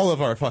all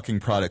of our fucking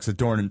products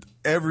adorned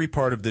every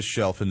part of this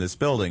shelf in this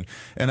building.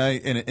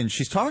 And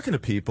she's talking to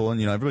people,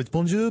 and everybody's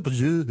bonjour,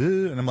 bonjour,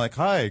 and I'm like,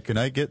 hi, can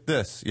I get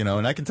this?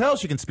 And I can tell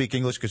she can speak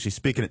English because she's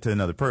speaking it to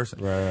another person.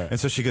 Right. And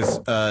so she goes,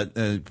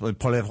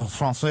 parlez-vous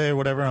français or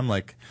whatever. I'm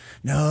like,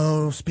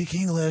 no, speak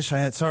English.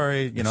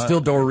 Sorry, It's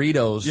still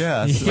Doritos.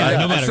 Yeah,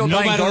 no matter I'm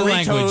buying the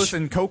Doritos language.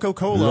 and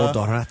Coca-Cola.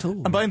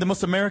 Dorito. I'm buying the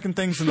most American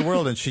things in the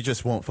world, and she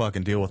just won't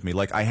fucking deal with me.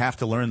 Like, I have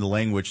to learn the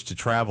language to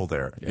travel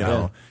there. You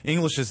know,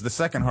 English is the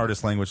second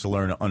hardest language to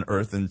learn on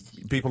Earth, and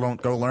people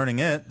don't go learning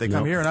it. They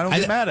come here, and I don't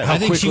get mad at it. I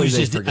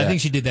think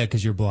she did that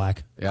because you're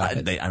black. Yeah,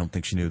 I don't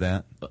think she knew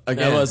that.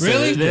 Again,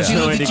 really? She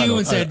looked at you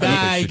and said,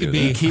 "You could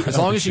be." As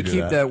long as you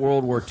keep that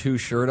World War II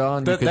shirt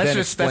on, you could then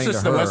explain to her.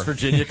 That's just the West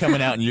Virginia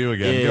coming out in you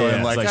again.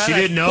 Going like she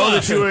didn't know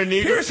that you were a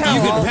Negro. Here's how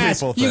all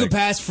people think. You could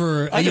pass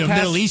for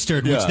Middle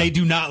Eastern, which they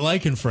do not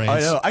like in France. I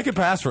know. I could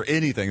pass for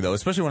anything, though,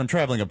 especially when I'm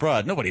traveling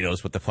abroad. Nobody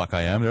knows what the fuck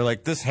I am. They're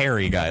like, this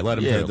hairy guy, let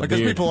him do it.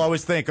 Because people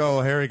always think,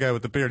 oh, hairy guy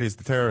with the beard, he's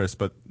the terrorist.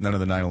 But none of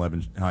the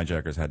 9/11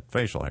 hijackers had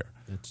facial hair.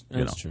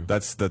 That's true.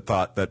 That's the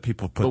thought that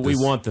people put. But we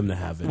want them to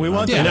have it. We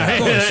want them to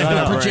have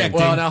it. Projecting.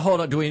 Well, now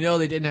hold on. Do we know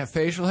they didn't have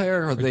facial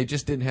hair, or they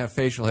just didn't have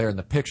facial hair in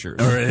the pictures?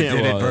 Or it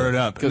didn't burn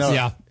up.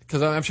 No.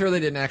 Because I'm sure they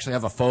didn't actually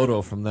have a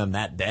photo from them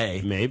that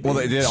day. Maybe. Well,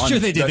 they did. Sure,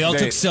 they did. They all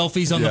took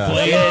selfies on the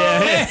plane.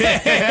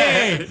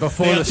 Yeah.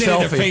 Before the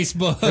selfie. Their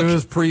Facebook. It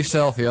was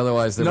pre-selfie.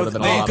 Otherwise, they would have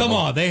been. Oh, come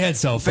on. They had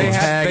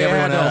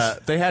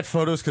selfies. They had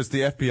photos because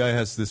the FBI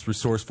has this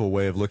resourceful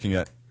way of looking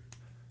at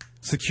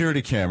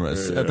security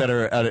cameras that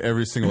are at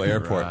every single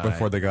airport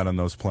before they got on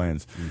those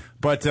planes.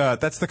 But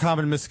that's the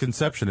common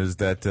misconception, is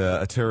that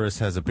a terrorist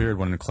has a beard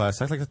when in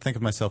class. I like to think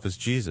of myself as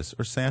Jesus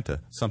or Santa,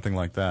 something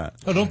like that.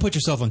 Oh, don't put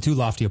yourself on too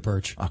lofty a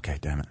perch. Okay,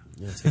 damn it.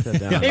 Yeah, take that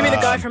down. Maybe the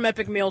guy from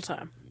Epic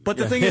Mealtime. But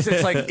the thing is,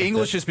 it's like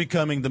English is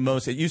becoming the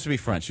most. It used to be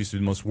French. Used to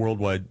be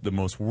the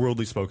most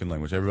worldly spoken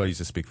language. Everybody used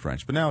to speak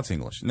French, but now it's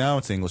English. Now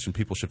it's English, and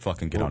people should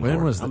fucking get on board.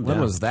 When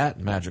was that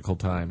magical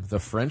time?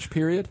 The French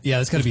period? Yeah,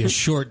 that's got to be a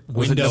short window.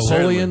 Was it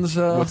Napoleon's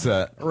what's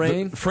that?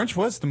 reign? French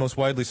was the most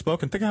widely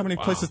spoken. Think of how many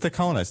places they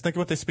colonized. Think of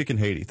what they speak in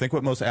Haiti. Think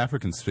what most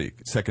Africans speak.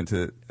 Second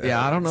to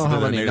I don't know how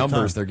many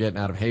numbers they're getting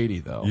out of Haiti,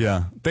 though.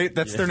 Yeah,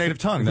 that's their native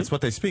tongue. That's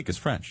what they speak is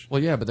French.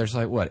 Well, yeah, but there's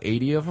like what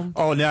 80 of them.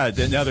 Oh, now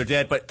they're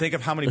dead. But think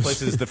of how many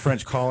places the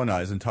French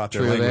colonized and taught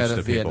their language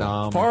to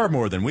Vietnam. people. Far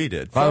more than we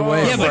did. By the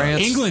way, but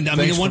France, England. I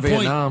mean, at one point,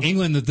 Vietnam.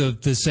 England.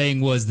 The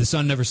saying was the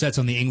sun never sets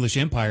on the English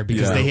Empire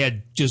because they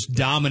had just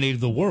dominated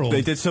the world.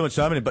 They did so much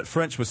dominating, but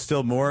French was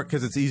still more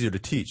because it's easier to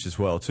teach as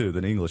well too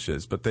than English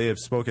is. But they have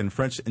spoken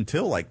French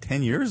until like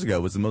 10 years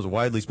ago was the most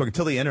widely spoken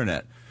until the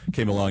internet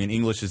came along, and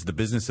English is the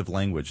business of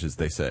language, as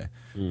they say.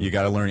 You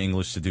got to learn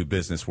English to do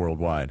business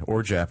worldwide,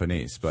 or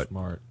Japanese. But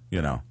smart.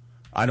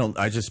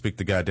 I just speak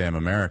the goddamn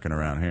American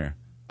around here.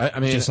 I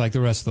mean, just like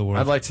the rest of the world.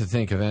 I'd like to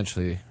think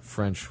eventually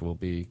French will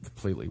be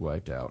completely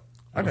wiped out.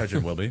 I imagine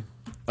it will be.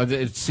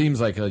 It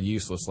seems like a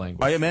useless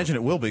language. I imagine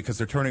it will be because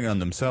they're turning on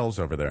themselves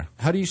over there.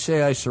 How do you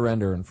say "I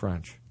surrender" in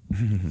French?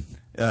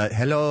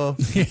 Hello.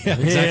 Yeah,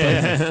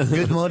 exactly.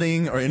 Good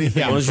morning, or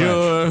anything.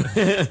 Bonjour.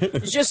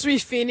 Je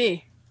suis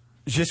fini.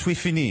 Je suis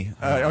fini.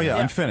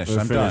 I'm finished.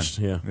 I'm finished,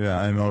 done. Yeah,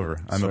 I'm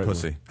over. I'm a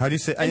pussy. How do you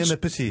say I am a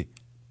pussy?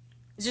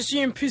 Je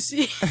suis un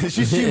pussy. Je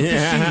suis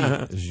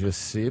un pussy. Je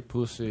suis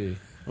pussy.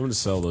 I'm going to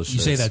sell those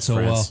shirts. You say that so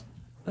France.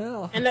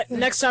 well. And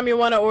next time you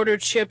want to order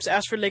chips,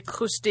 ask for les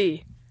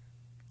croustilles.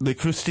 Les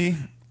croustilles?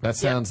 That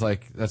sounds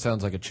like a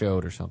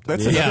chode or something.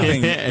 That's another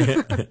thing.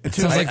 It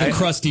sounds like the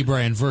Krusty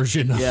brand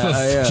version of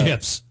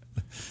chips.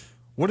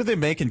 What do they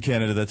make in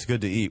Canada that's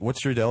good to eat?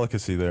 What's your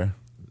delicacy there?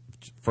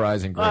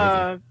 Fries and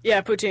gravy.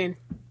 Poutine.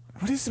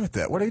 What is it with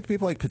that? Why do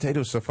people like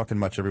potatoes so fucking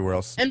much everywhere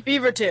else? And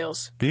beaver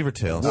tails. Beaver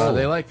tails.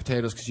 They like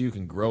potatoes because you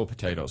can grow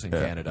potatoes in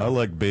Canada. I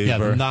like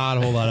beaver. Yeah, not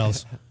a whole lot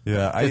else.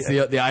 Yeah, it's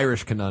the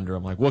Irish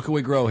conundrum. Like, what can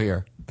we grow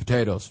here?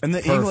 Potatoes. And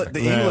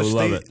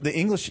the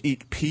English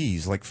eat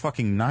peas like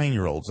fucking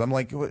 9-year-olds. I'm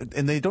like,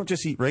 and they don't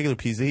just eat regular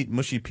peas; they eat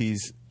mushy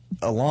peas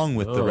along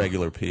with the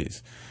regular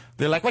peas.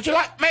 They're like, "Would you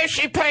like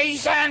mushy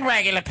peas and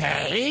regular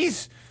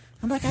peas?"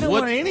 I'm like, I don't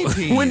want any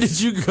peas. When did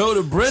you go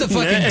to Britain? It's a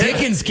fucking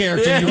Dickens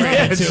character you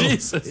ran into.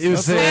 Jesus. It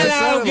was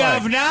Hello,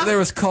 governor. There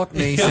was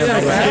Cockney.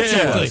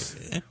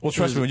 Well,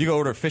 trust me, when you go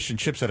order fish and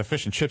chips at a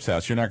fish and chips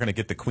house, you're not going to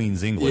get the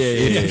Queen's English.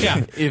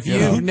 Yeah. If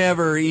you've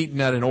never eaten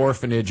at an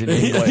orphanage in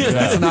England,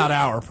 that's not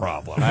our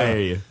problem. I hear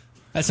you.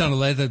 That sounded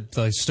like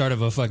the start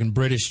of a fucking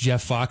British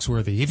Jeff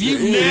Foxworthy. If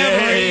you've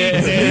never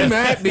eaten, you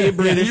might be a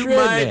British you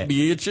might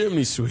be a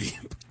chimney sweep.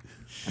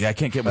 Yeah, I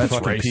can't get with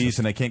fucking racist. peas,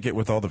 and I can't get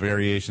with all the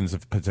variations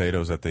of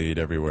potatoes that they eat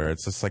everywhere.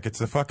 It's just like,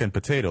 it's a fucking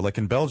potato. Like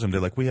in Belgium,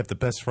 they're like, we have the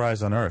best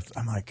fries on earth.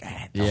 I'm like,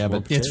 yeah,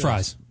 but it's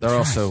fries. They're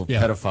also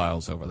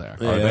pedophiles over there. Are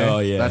they? Oh,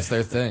 yeah. That's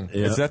their thing.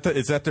 Yeah. Is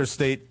that their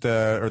state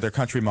or their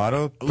country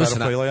motto? Listen,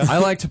 Pedophilia? I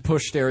like to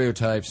push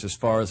stereotypes as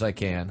far as I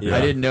can. Yeah.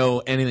 I didn't know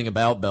anything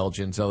about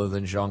Belgians other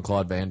than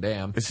Jean-Claude Van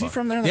Damme. Is he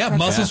from there? Yeah,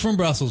 muscles from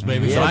Brussels,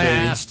 baby. So I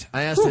asked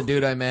the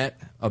dude I met,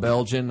 a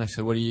Belgian. I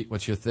said,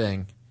 "What's your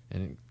thing?"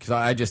 And because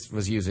I just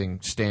was using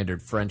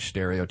standard French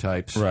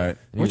stereotypes, Right.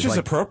 And Which he was is like-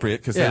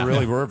 appropriate, 'cause they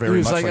really were very He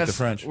was much like the "That's-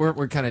 French."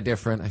 We're kind of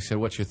different. I said,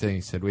 "What's your thing?"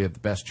 He said, "We have the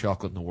best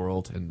chocolate in the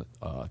world and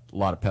a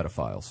lot of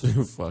pedophiles."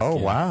 Oh,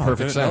 wow.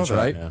 Perfect Didn't know sense, that.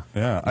 right?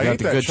 Yeah. You I got eat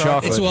the that good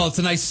chocolate. It's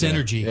a nice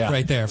synergy Yeah.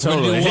 right there. If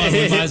Totally. we're gonna do one,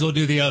 we might as well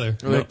do the other.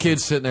 The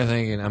kid's sitting there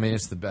thinking, I mean,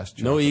 it's the best.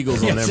 No chocolate.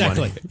 Eagles on their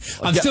Exactly. money.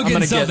 I'm still getting gonna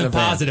get in something the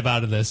van. positive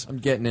out of this. I'm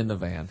getting in the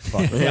van.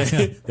 Fuck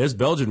it. There's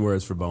Belgian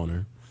words for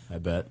boner, I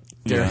bet.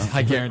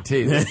 I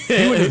guarantee.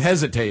 He would have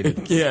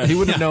hesitated. Yeah. He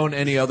wouldn't have known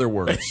any other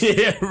words.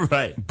 Yeah,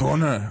 right.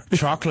 Boner,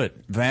 chocolate,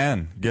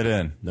 van, get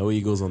in. No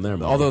Eagles on their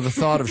money. Although the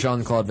thought of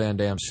Jean-Claude Van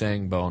Damme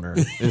saying boner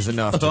is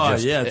enough to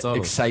just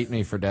excite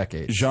me for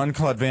decades.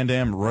 Jean-Claude Van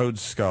Damme,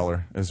 Rhodes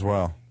Scholar as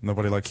well.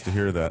 Nobody likes to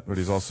hear that, but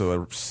he's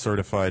also a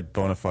certified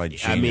bona fide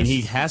genius. I mean,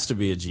 he has to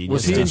be a genius.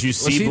 Was he, Did you was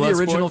see he the Bloodsport?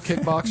 original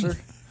kickboxer?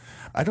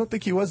 I don't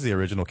think he was the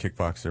original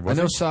kickboxer. I Was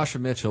know he? Sasha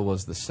Mitchell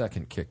was the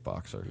second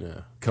kickboxer.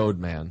 Yeah. Code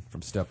Man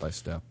from Step by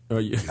Step. Oh,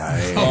 yeah.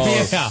 Nice.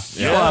 Oh, yeah.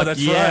 Yeah,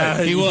 that's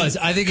right. He was.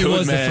 I think he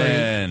was the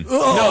Man. first.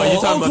 Oh,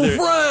 you're talking Uncle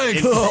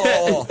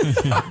about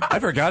Frank! I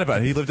forgot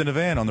about it. He lived in a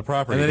van on the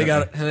property. And then he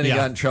didn't got he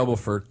got in trouble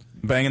for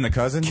banging the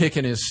cousin,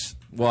 kicking his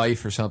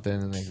wife or something.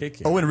 And they,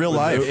 Oh, in real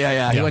life?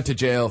 Yeah. He went to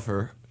jail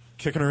for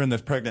kicking her in the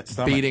pregnant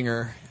stomach, beating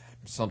her,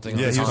 something.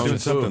 Yeah, like he was that. doing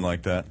something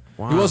like that.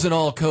 He wasn't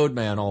all Code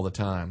Man all the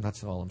time.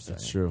 That's all I'm saying.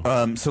 That's true.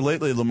 So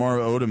lately, Lamar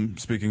Odom,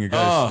 speaking of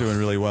guys, doing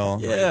really well.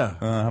 Yeah.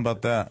 How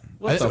about that?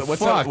 What the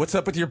what's fuck? Up? What's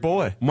up with your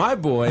boy? My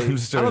boy. I'm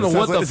just I don't know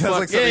joking. what the Sounds fuck.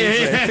 like something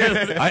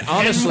you'd say. I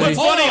honestly, What's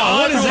funny?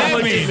 What does that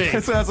what do you mean? think?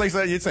 It sounds like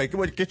something you'd say.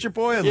 Come on, get your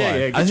boy in Yeah, line.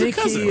 yeah, I get your think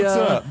cousin. he, What's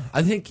up?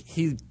 I think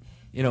he,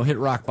 hit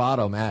rock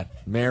bottom at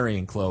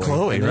marrying Chloe.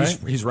 Chloe, And right?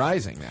 He's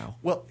rising now.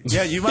 Well,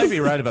 yeah, you might be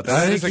right about that. I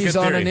That think is a he's good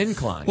on theory. an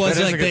incline. Well, That it's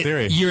is a like good the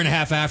theory. year and a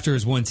half after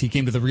is once he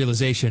came to the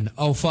realization,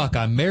 oh, fuck,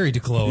 I'm married to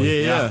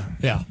Chloe. Yeah.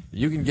 Yeah.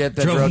 You can get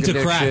that Drove drug him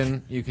to crack.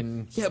 addiction. You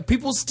can. Yeah,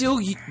 people still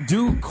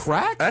do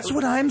crack? That's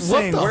what I'm What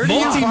saying. the Where do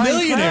you find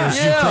Multi-millionaires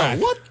crack? do Yeah, crack.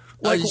 what?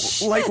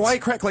 Like white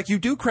crack, like you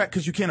do crack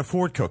because you can't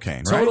afford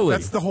cocaine, right? Totally.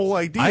 That's the whole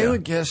idea. I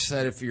would guess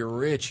that if you're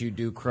rich, you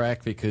do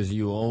crack because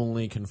you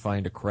only can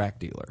find a crack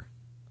dealer.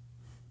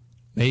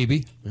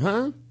 Maybe.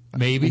 Huh?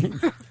 Maybe.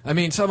 I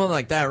mean, someone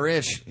like that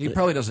rich, he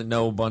probably doesn't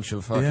know a bunch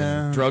of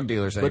fucking drug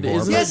dealers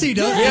anymore. isn't Yes, he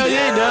does. Yeah,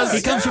 he does.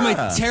 He comes from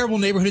a terrible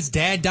neighborhood. His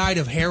dad died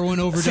of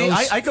heroin overdose. See,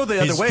 I go the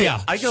other His- way.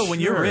 Yeah. I go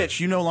when you're Sure. rich,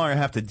 you no longer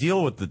have to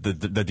deal with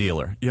the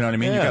dealer. You know what I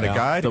mean? You got a Yeah.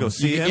 guy to go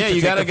see him. Yeah, to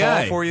you take got a the fall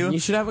guy for you. You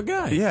should have a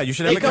guy. Yeah, you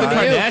should have The a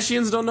guy.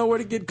 Kardashians don't know where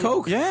to get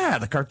coke. Yeah,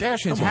 the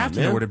Kardashians Come on, have to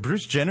know man. where to.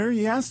 Bruce Jenner,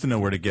 he has to know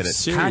where to get it.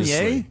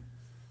 Seriously.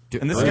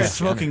 Kanye, and this Oh, guy's yeah.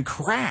 smoking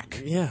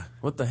crack. Yeah.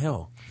 What the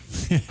hell?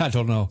 I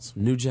don't know.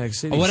 New Jack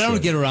City. What I don't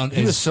shit. get around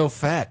He is was so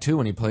fat too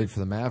when he played for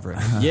the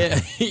Mavericks.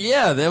 Yeah,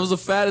 yeah, that was the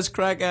fattest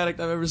crack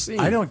addict I've ever seen.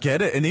 I don't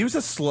get it. And he was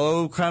a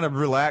slow, kind of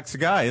relaxed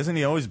guy. Isn't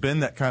he always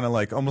been that kind of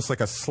like, almost like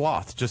a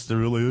sloth, just to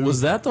really...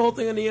 Was that the whole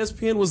thing on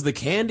ESPN? Was the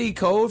candy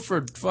code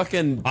for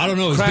fucking I don't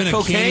know. It's crack been a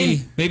cocaine?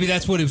 candy. Maybe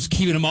that's what was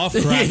keeping him off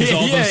crack. Is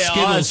all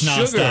those Skittles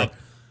sugar. nonstop.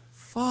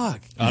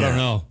 Fuck. I don't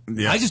know.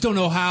 Yeah. I just don't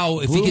know how,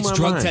 if Blew he gets my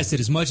drug mind. tested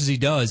as much as he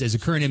does as a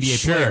current NBA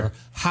Sure. player,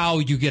 how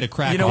you get a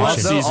crack You know what?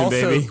 option. though? Season,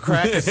 Also, baby.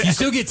 crack is, You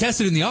still get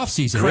tested in the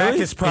offseason. Crack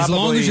Really? is As long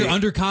probably- as you're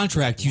under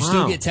contract, you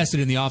still Wow. get tested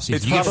in the offseason.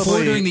 It's You get 4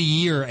 probably- during the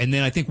year, and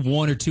then I think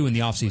 1 or 2 in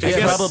the offseason. it's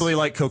Yes. probably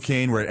like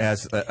cocaine where it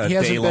has a He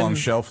hasn't day-long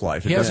been- shelf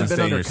life. It He hasn't doesn't been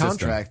stay in under your system.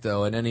 contract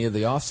though in any of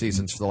the off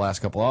seasons for the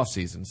last couple off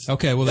seasons.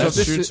 Okay, well, So that's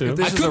if this true, is- too. if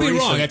this I is could a be wrong.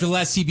 recent- After the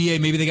last CBA,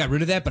 maybe they got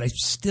rid of that, but I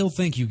still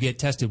think you get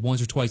tested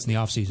once or twice in the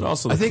offseason. But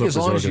also, the I think as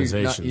Clippers long as you-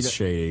 organization's you-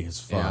 shady as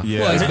fuck.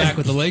 Yeah. Well, he's back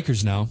with the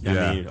Lakers now.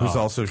 Yeah, mean, who's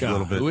oh, also a God.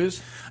 little bit... Who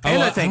is? And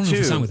Oh, I think, don't know if too...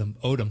 he signed with him.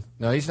 Odom.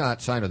 No, he's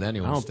not signed with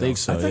anyone. I don't still. think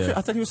so. Yeah.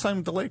 I thought he was signed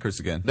with the Lakers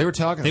again. They were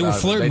talking. They were about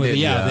it, but flirting with it.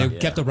 didn't. Yeah, they Yeah.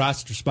 kept the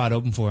roster spot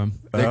open for him.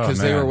 Because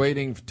they man. were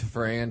waiting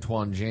for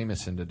Antoine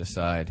Jameson to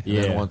decide. And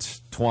Yeah. then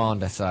once Twan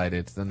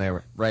decided, then they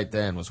were right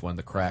then was when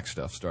the crack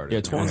stuff started. Yeah,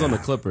 Twan's on the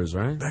Clippers,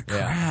 right? That Yeah.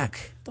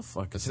 crack. What the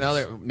fuck is So now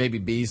they're maybe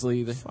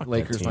Beasley. The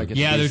Lakers team. might get.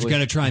 Yeah, they're Beasley.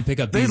 going to try and pick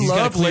up They these. He's got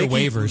to love clear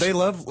lazy, waivers. They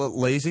love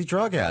lazy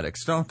drug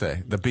addicts, don't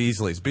they? The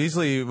Beasleys.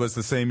 Beasley was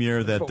the same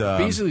year that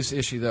Beasley's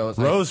issue though is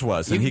like, Rose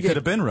was, you and can he get- could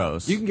have been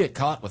Rose. You can get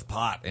caught with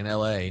pot in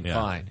L.A. and Yeah.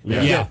 fine.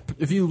 Yeah. Yeah.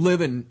 If you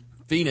live in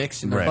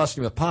Phoenix and they're Right.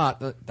 busting you with pot,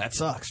 that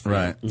sucks. For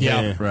Right. You.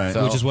 Yeah, right.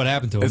 So- which is what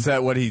happened to him. Is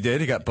that what he did?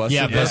 He got busted.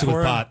 Yeah, there busted for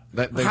with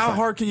it? pot. How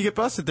hard can you get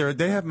busted there?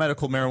 They have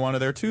medical marijuana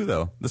there too,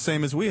 though. The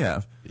same as we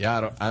have. Yeah,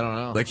 I don't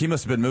know. Like he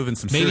must have been moving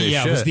some Maybe, serious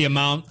yeah, shit. it was the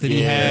amount that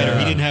he had, or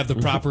he didn't have the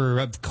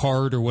proper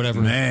card or whatever.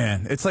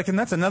 Man, it's like, and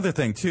that's another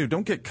thing too.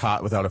 Don't get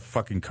caught without a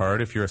fucking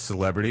card if you're a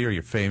celebrity or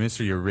you're famous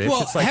or you're rich.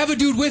 Well, it's like, have a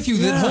dude with you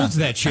that Yeah. holds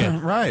that shit.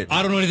 Right.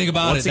 I don't know anything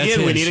about Once it. again,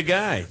 That's we his. need a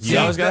guy. You See,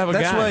 always gotta have a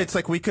that's guy. why it's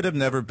like we could have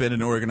never been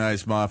an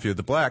organized mafia of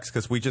the blacks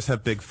because we just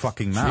have big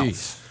fucking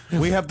mouths.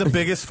 We have the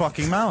biggest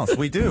fucking mouths.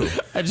 We do.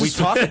 We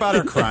talk about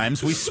our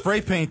crimes. We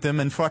spray paint them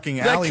in fucking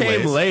That alleyways.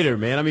 came later,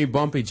 man. I mean,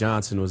 Bumpy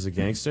Johnson was a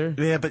gangster.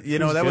 Yeah, but you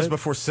know that was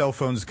before cell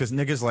phones because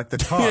niggas like to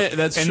talk. Yeah,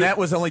 that's and true. that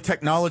was only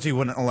technology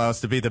wouldn't allow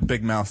us to be the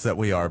big mouths that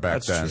we are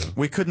back then. True.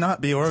 We could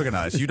not be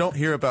organized. You don't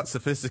hear about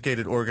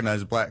sophisticated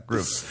organized black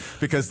groups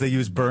because they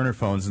use burner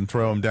phones and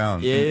throw them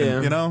down.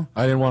 Yeah. You know?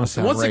 I didn't want to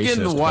sound Once racist. again,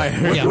 The but-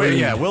 Wire.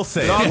 Yeah, we'll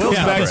say It all goes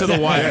back to The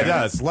Wire. Yeah, it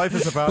does. Life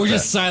is about We're that.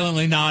 just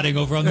silently nodding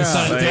over on the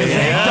side of the It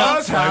table.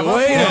 does have a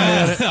Wait a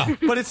point. minute.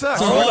 But it's us.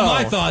 So all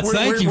my thoughts.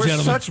 Thank you, we're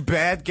gentlemen. such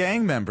bad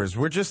gang members.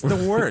 We're just the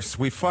worst.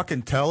 We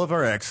fucking tell of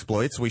our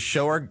exploits. We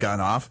show our gun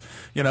off.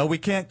 You know, we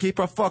can't keep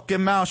our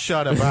fucking mouth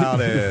shut about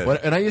it.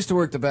 And I used to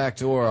work the back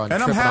door on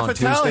And I'm Trippin' half on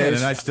Italian,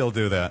 Tuesdays. and I still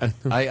do that.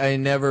 I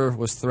never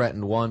was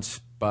threatened once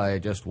by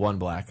just one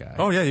black guy.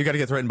 Oh yeah, you got to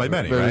get threatened by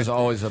many. There right? was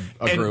always a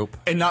group.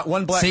 and not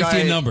one black Safety guy.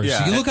 in numbers.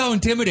 Yeah. You look how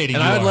intimidating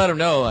And you I would are. let him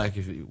know, like,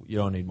 if you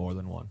don't need more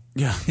than one.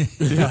 Yeah,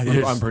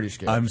 yeah. I'm pretty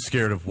scared. I'm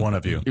scared of one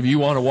of you. If you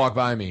want to walk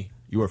by me,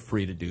 you are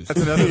free to do so.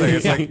 That's another thing.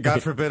 It's like,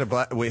 God forbid,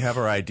 we have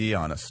our ID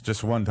on us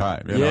just one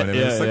time. You know what I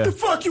mean? It's like, the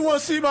fuck you want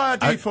to see my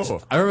ID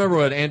for? I remember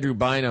when Andrew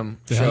Bynum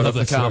Yeah, I showed love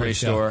up at the that Comedy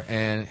story, Store,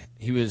 and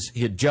he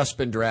had just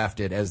been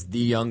drafted as the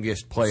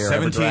youngest player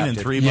 17 ever drafted.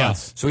 in 3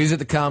 months. So he's at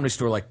the Comedy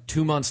Store like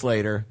 2 months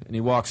later, and he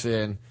walks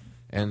in,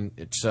 and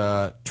it's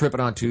Trippin'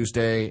 on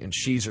Tuesday, and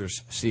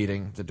Sheezer's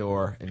seating the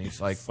door, and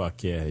he's like,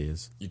 Fuck yeah, he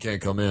is. "You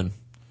can't come in."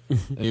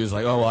 And he was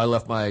like, "Oh, well, I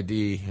left my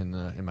ID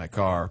in my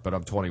car, but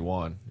I'm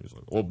 21." He was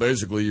like, "Well,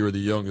 basically, you're the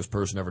youngest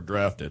person ever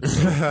drafted.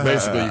 So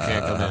basically, you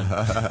can't come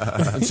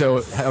in." And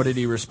so, how did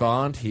he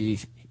respond? He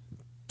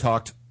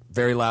talked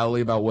very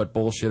loudly about what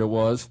bullshit it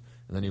was,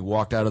 and then he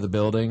walked out of the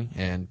building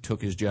and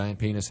took his giant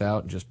penis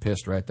out and just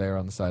pissed right there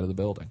on the side of the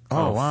building.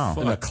 Oh, wow.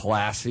 In a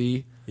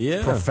classy,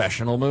 Yeah.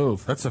 professional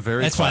move. That's a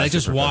very. That's why they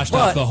just classy washed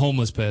But off the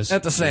homeless piss.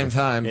 At the same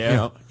time, Yeah. you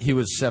know, he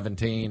was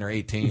 17 or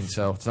 18,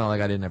 so it's not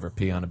like I didn't ever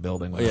pee on a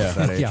building when I Yeah. was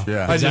that age. Yeah.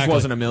 Yeah. I just Exactly.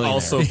 wasn't a millionaire.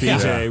 Also,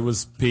 PJ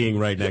was peeing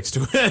right next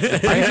to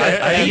it.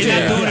 I You're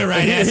not doing it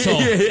right, asshole.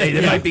 Hey,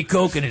 there might be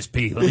coke in his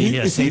pee. Let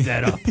me save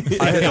that up.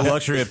 I had the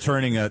luxury of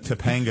turning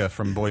Topanga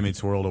from Boy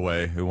Meets World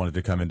away, who wanted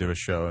to come and do a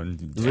show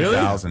in Really?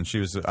 2000.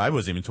 I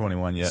wasn't even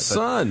 21 yet. but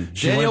Son,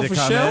 she Danielle wanted to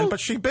come Fischel? in, but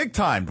she big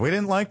timed. We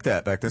didn't like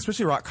that back then,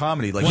 especially rock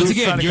comedy. Like Once who's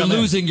trying again, to you're come in?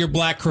 losing your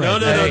black cred. No.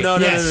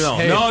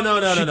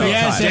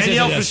 Yes, yes,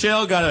 Danielle yes.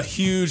 Fischel got a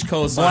huge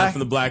cosign Black- from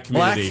the black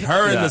community. black-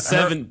 her and yeah, the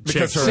seven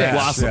because chicks her ass,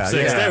 Blossom yeah,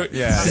 Six. yeah, They-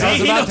 yeah. See, I was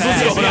he about knows to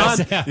what's ask, going on.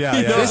 yes. Yeah,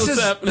 He yeah. knows This what's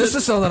is happening. this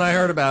is something I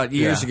heard about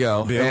years Yeah.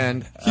 ago, Bill?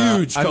 and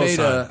Huge I made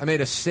cosign.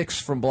 a Six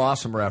from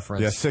Blossom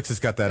reference. Yeah, Six has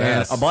got that And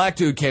ass. a black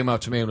dude came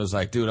up to me and was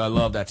like, "Dude, I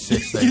love that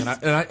Six thing."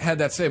 And I had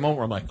that same moment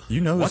where I'm like,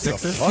 You know who "What the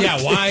Six is? fuck?"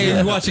 Yeah, why are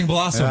you watching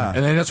Blossom? Yeah.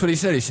 And then that's what he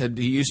said. He said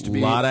he used to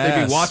be Lot of they'd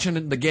ass. be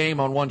watching the game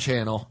on one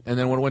channel, and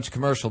then when it went to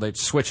commercial, they'd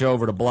switch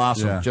over to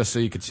Blossom Yeah. just so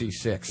you could see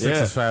Six. Six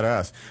is fat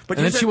ass. But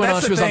And then she went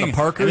on. She was on the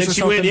Parkers And then or she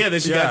something. went, yeah, then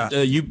she Yeah.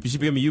 got, she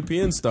became a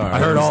UPN star. I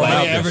heard all Like,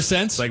 about ever this.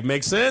 since? Like,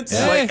 makes sense.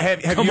 Yeah. Like,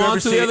 Have come you on ever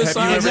to seen- the other have you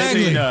side. ever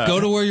Exactly. seen, Go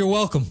to where you're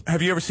welcome.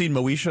 Have you ever seen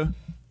Moesha?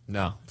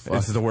 No,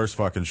 This is the worst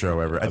fucking show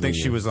ever. I think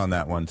she was on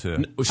that one too.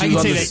 Well, I she can was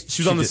on say the, that-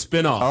 she was on the did-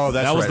 spin-off. Oh,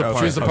 that's that was right. the Okay.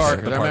 part. She was the Okay.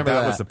 Parker. I remember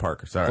that that. was the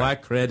Parker. Sorry.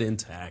 Black cred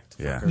intact.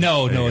 Yeah.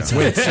 No, There no, you it's go.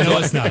 not. No,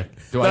 it's not.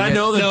 Do But I get-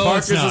 know that No,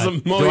 Parker's it's is a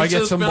not. Do I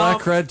get some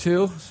spin-off? black cred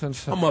too?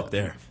 Since I'm up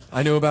there.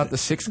 I knew about the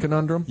Six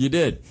conundrum. You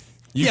did.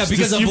 You Yeah,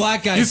 because a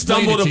black guy You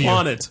explained stumbled it to you.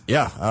 upon it.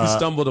 Yeah. You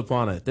stumbled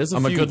upon it. There's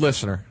I'm a few- good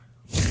listener.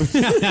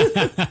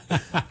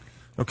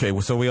 Okay,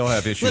 well, so we all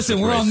have issues. Listen,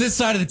 with we're race. on this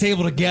side of the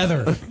table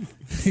together.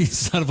 You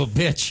son of a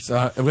bitch.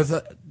 With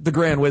the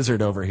Grand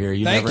Wizard over here,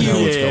 you Thank never you.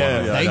 know what's Yeah, going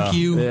on. yeah. I know. Thank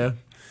you. Yeah.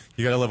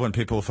 You gotta love when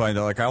people find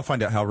out. Like, I'll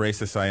find out how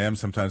racist I am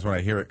sometimes when I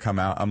hear it come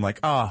out. I'm like,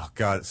 oh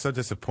god, it's so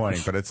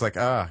disappointing. But it's like,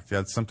 God,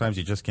 sometimes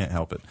you just can't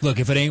help it. Look,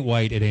 if it ain't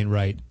white, it ain't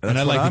right. That's And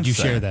I what like I'm that you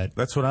saying. share that.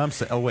 That's what I'm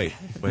saying. Oh wait,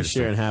 You're a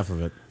sharing second. half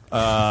of it.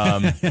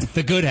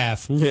 The good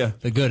half. Yeah.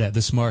 The good half.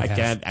 The smart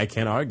half. I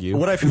can't argue.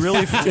 What I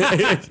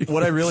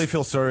really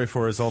feel sorry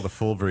for is all the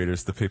full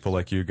breeders, the people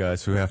like you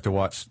guys who have to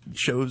watch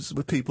shows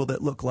with people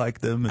that look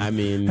like them. And I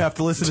mean- have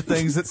to listen to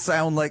things that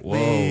sound like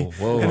me,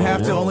 Whoa, and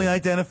have to whoa. only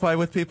identify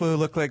with people who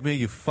look like me.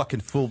 You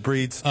fucking full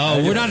breeds. Oh,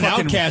 You we're not an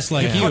fucking- outcast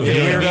like you. fucking You know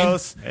what I mean?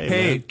 weirdos. Hey,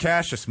 Hey, man.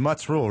 Cassius,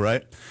 mutts rule,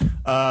 right?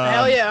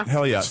 Hell yeah.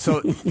 Hell yeah.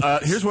 So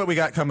here's what we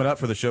got coming up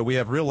for the show. We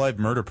have Real Life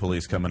Murder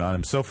Police coming on.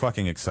 I'm so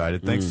fucking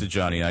excited. Thanks to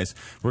Johnny Ice.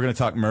 We're going to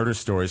talk murder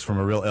stories from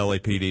a real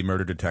LAPD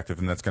murder detective,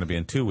 and that's going to be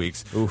in 2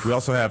 weeks. We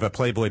also have a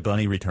Playboy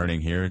Bunny returning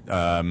here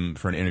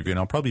for an interview, and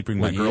I'll probably bring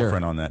my What year?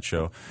 girlfriend on that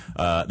show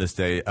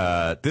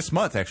this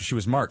month, actually. She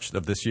was March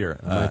of this year.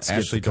 Let's skip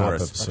Ashley the cop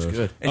Doris. episode. That's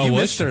good. And Oh, you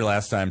was missed she? her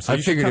last time, so I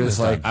you should figured come it was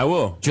this like time. I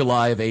will.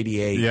 July of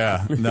 '88.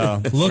 Yeah,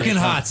 no. Looking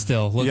hot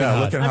still. Looking yeah,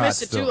 hot. looking I hot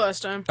missed it still. too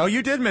last time. Oh,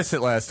 you did miss it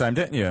last time,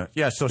 didn't you?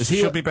 Yeah, so Is he-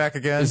 she'll be back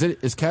again.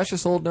 Is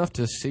Cassius old enough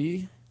to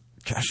see?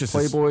 Cassius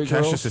Playboy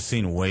Cassius girls? has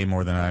seen way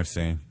more than I've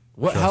seen.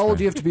 What? Trust How old me.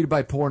 do you have to be to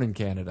buy porn in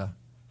Canada?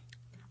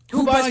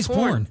 Who buys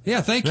porn?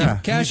 Yeah, thank you. Yeah,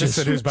 Cassius. he just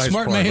said who's buys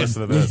Smart porn. man.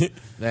 Listen to this.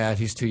 Yeah,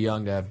 he's too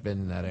young to have been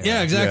in that era.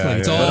 Yeah, exactly.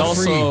 It's But all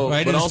also, free.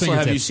 Right but in his also, have you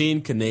fingertips.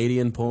 seen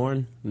Canadian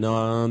porn?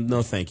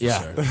 No, thank you,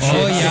 sir.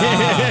 Oh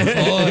yeah.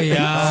 Oh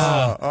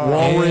yeah.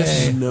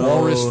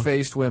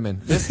 Walrus-faced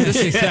women. This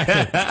is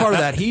part of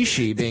that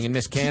he/she being in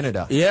Miss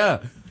Canada. Yeah.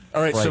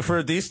 All right, so Like-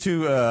 for these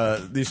two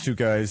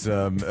guys,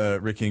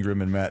 Rick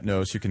Ingram and Matt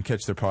Nose, you can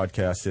catch their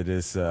podcast. It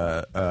is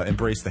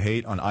Embrace the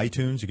Hate on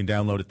iTunes. You can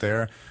download it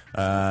there.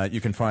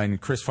 You can find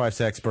Chris 5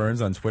 Sacks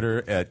Burns on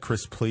Twitter at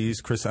Chris _please.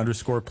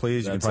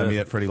 You can find me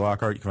at Freddie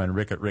Lockhart. You can find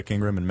Rick at Rick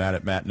Ingram and Matt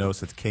at Matt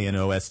Nose. That's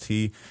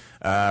KNOST.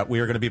 We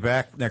are going to be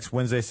back next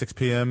Wednesday, 6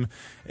 p.m.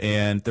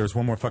 And there's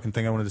one more fucking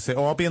thing I wanted to say.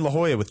 Oh, I'll be in La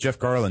Jolla with Jeff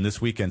Garland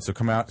this weekend. So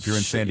come out if you're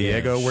in San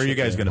Diego. Where are you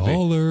guys going to be?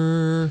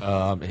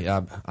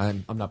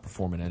 I'm not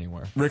performing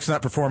anywhere. Rick's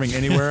not performing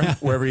anywhere.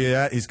 Wherever you're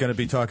at, he's going to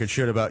be talking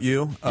shit about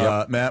you.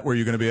 Matt, where are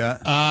you going to be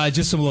at?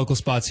 Just some local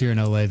spots here in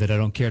LA that I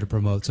don't care to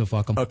promote, so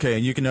fuck them. Okay,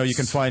 and you can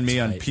find me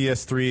on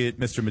PS3 at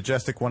Mr.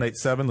 Majestic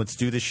 187. Let's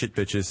do this shit,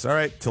 bitches. All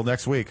right, till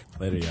next week.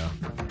 Later, y'all.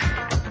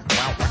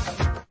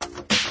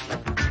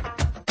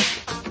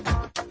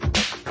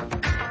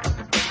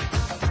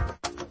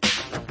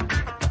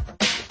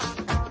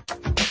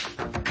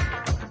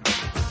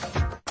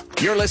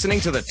 You're listening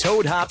to the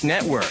Toad Hop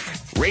Network,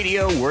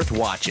 radio worth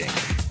watching.